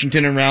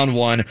Washington in round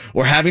 1,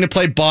 or having to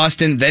play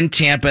Boston, then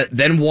Tampa,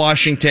 then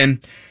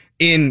Washington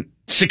in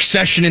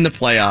succession in the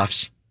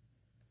playoffs.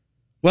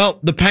 Well,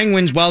 the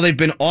Penguins, while they've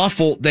been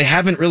awful, they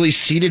haven't really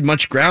ceded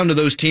much ground to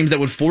those teams that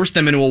would force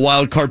them into a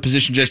wild card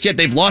position just yet.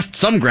 They've lost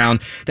some ground.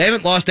 They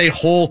haven't lost a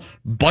whole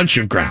bunch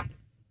of ground.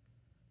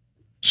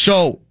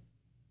 So,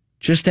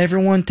 just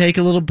everyone take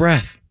a little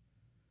breath.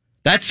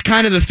 That's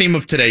kind of the theme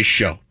of today's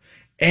show.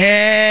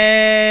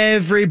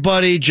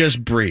 Everybody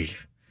just breathe.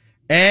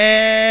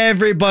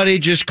 Everybody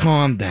just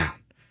calm down.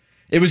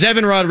 It was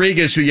Evan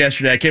Rodriguez who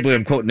yesterday, I can't believe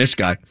I'm quoting this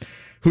guy,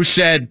 who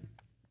said,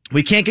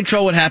 we can't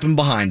control what happened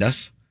behind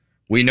us.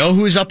 We know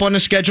who's up on the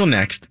schedule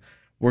next.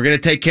 We're going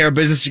to take care of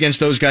business against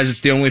those guys.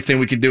 It's the only thing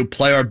we can do.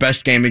 Play our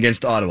best game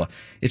against Ottawa.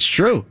 It's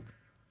true.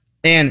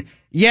 And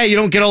yeah, you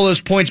don't get all those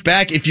points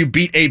back if you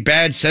beat a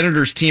bad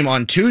Senators team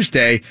on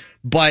Tuesday,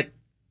 but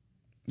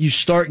you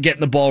start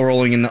getting the ball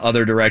rolling in the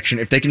other direction.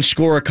 If they can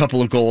score a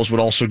couple of goals, would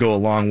also go a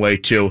long way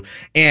too.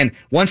 And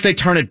once they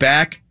turn it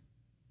back,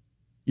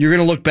 you're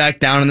going to look back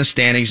down in the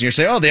standings and you're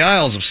say, oh, the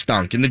Isles have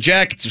stunk and the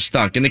Jackets have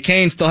stunk and the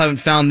Canes still haven't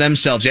found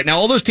themselves yet. Now,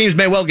 all those teams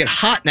may well get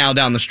hot now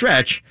down the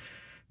stretch,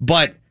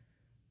 but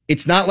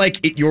it's not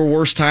like your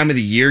worst time of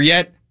the year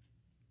yet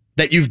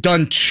that you've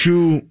done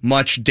too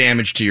much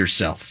damage to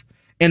yourself.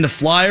 And the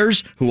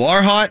Flyers, who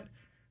are hot,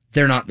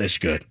 they're not this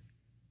good.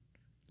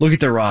 Look at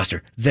their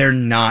roster. They're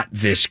not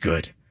this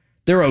good.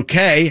 They're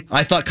okay.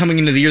 I thought coming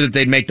into the year that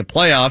they'd make the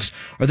playoffs.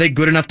 Are they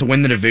good enough to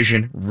win the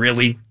division?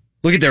 Really?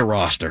 Look at their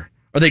roster.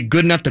 Are they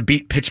good enough to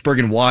beat Pittsburgh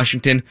and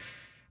Washington?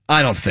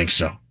 I don't think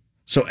so.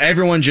 So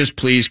everyone just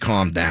please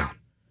calm down.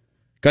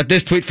 Got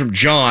this tweet from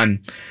John.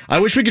 I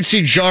wish we could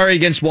see Jarry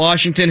against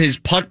Washington. His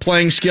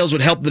puck-playing skills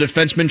would help the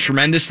defenseman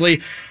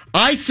tremendously.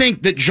 I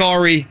think that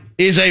Jarry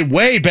is a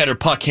way better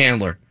puck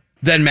handler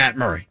than Matt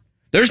Murray.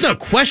 There's no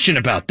question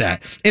about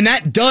that. And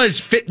that does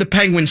fit the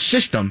Penguins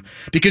system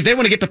because they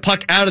want to get the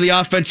puck out of the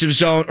offensive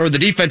zone, or the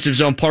defensive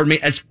zone,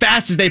 as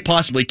fast as they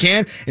possibly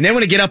can. And they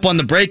want to get up on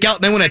the breakout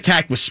and they want to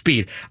attack with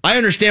speed. I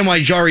understand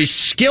why Jarry's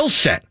skill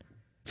set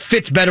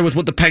fits better with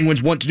what the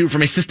Penguins want to do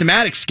from a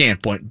systematic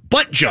standpoint.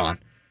 But, John,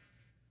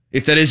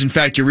 if that is in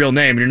fact your real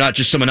name and you're not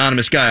just some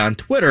anonymous guy on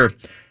Twitter,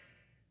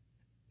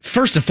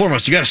 first and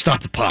foremost, you got to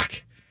stop the puck.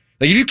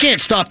 Like, if you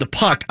can't stop the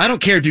puck, I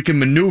don't care if you can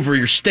maneuver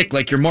your stick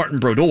like you're Martin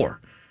Brodeur.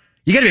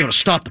 You got to be able to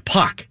stop the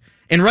puck.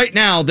 And right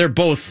now, they're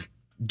both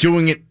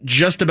doing it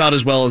just about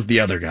as well as the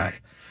other guy.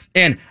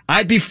 And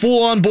I'd be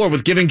full on board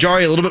with giving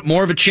Jarry a little bit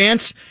more of a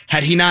chance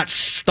had he not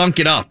stunk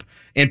it up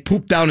and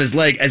pooped down his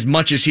leg as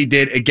much as he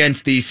did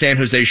against the San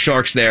Jose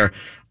Sharks there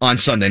on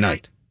Sunday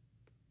night.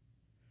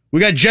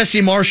 We got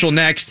Jesse Marshall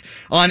next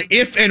on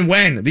if and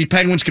when the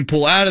Penguins can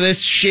pull out of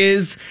this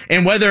shiz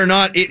and whether or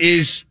not it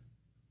is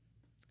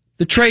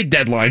the trade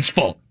deadline's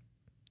fault.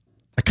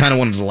 I kind of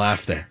wanted to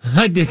laugh there.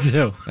 I did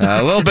too.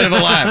 A little bit of a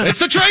laugh. It's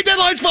the trade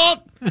deadline's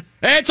fault.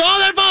 It's all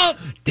their fault.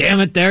 Damn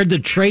it, there the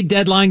trade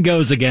deadline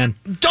goes again.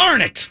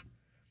 Darn it.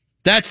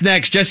 That's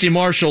next. Jesse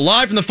Marshall,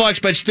 live from the Fox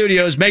Bet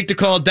Studios. Make the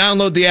call.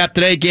 Download the app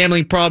today.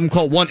 Gambling problem,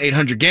 call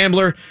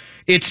 1-800-GAMBLER.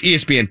 It's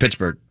ESPN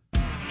Pittsburgh.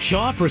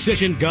 Shaw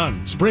Precision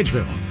Guns,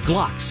 Bridgeville.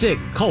 Glock, Sig,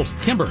 Colt,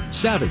 Kimber,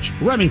 Savage,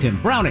 Remington,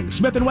 Browning,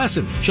 Smith &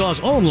 Wesson. Shaw's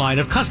own line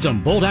of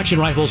custom bolt-action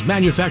rifles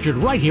manufactured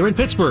right here in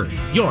Pittsburgh.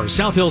 Your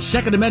South Hill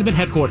Second Amendment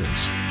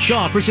headquarters.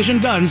 Shaw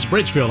Precision Guns,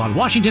 Bridgeville on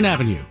Washington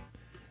Avenue.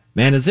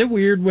 Man, is it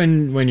weird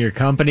when your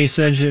company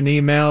sends you an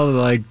email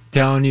like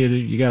telling you that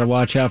you got to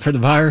watch out for the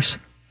virus?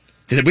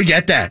 Did we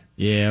get that?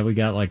 Yeah, we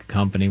got like a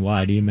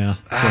company-wide email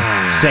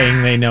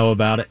saying they know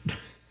about it,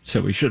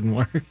 so we shouldn't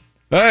worry.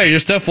 Hey,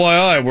 just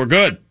FYI, we're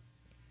good.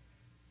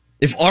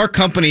 If our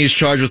company is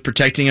charged with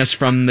protecting us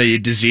from the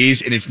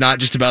disease and it's not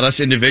just about us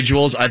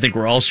individuals, I think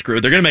we're all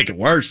screwed. They're going to make it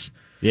worse.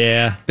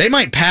 Yeah. They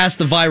might pass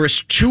the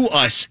virus to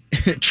us,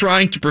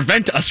 trying to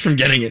prevent us from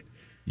getting it.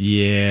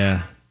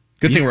 Yeah.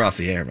 Good thing we're off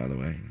the air, by the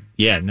way.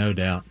 Yeah, no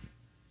doubt.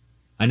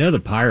 I know the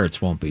Pirates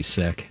won't be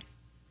sick.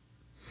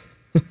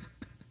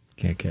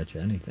 Can't catch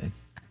anything.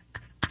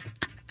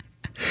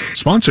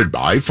 Sponsored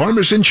by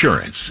Farmers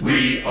Insurance.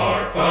 We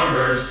are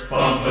farmers.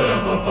 Bum,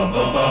 ba-dum, bum, bum,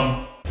 bum,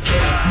 bum.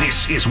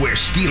 This is where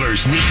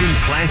Steelers Nation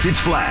plants its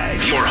flag.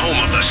 Your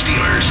home of the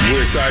Steelers.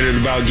 We're excited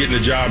about getting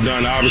the job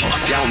done, obviously.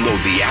 Download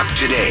the app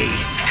today.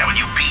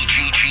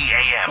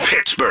 WBGG-AM,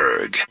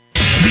 Pittsburgh.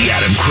 The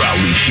Adam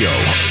Crowley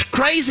Show.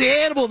 Crazy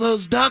animal,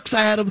 those ducks,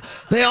 Adam.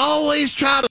 They always try to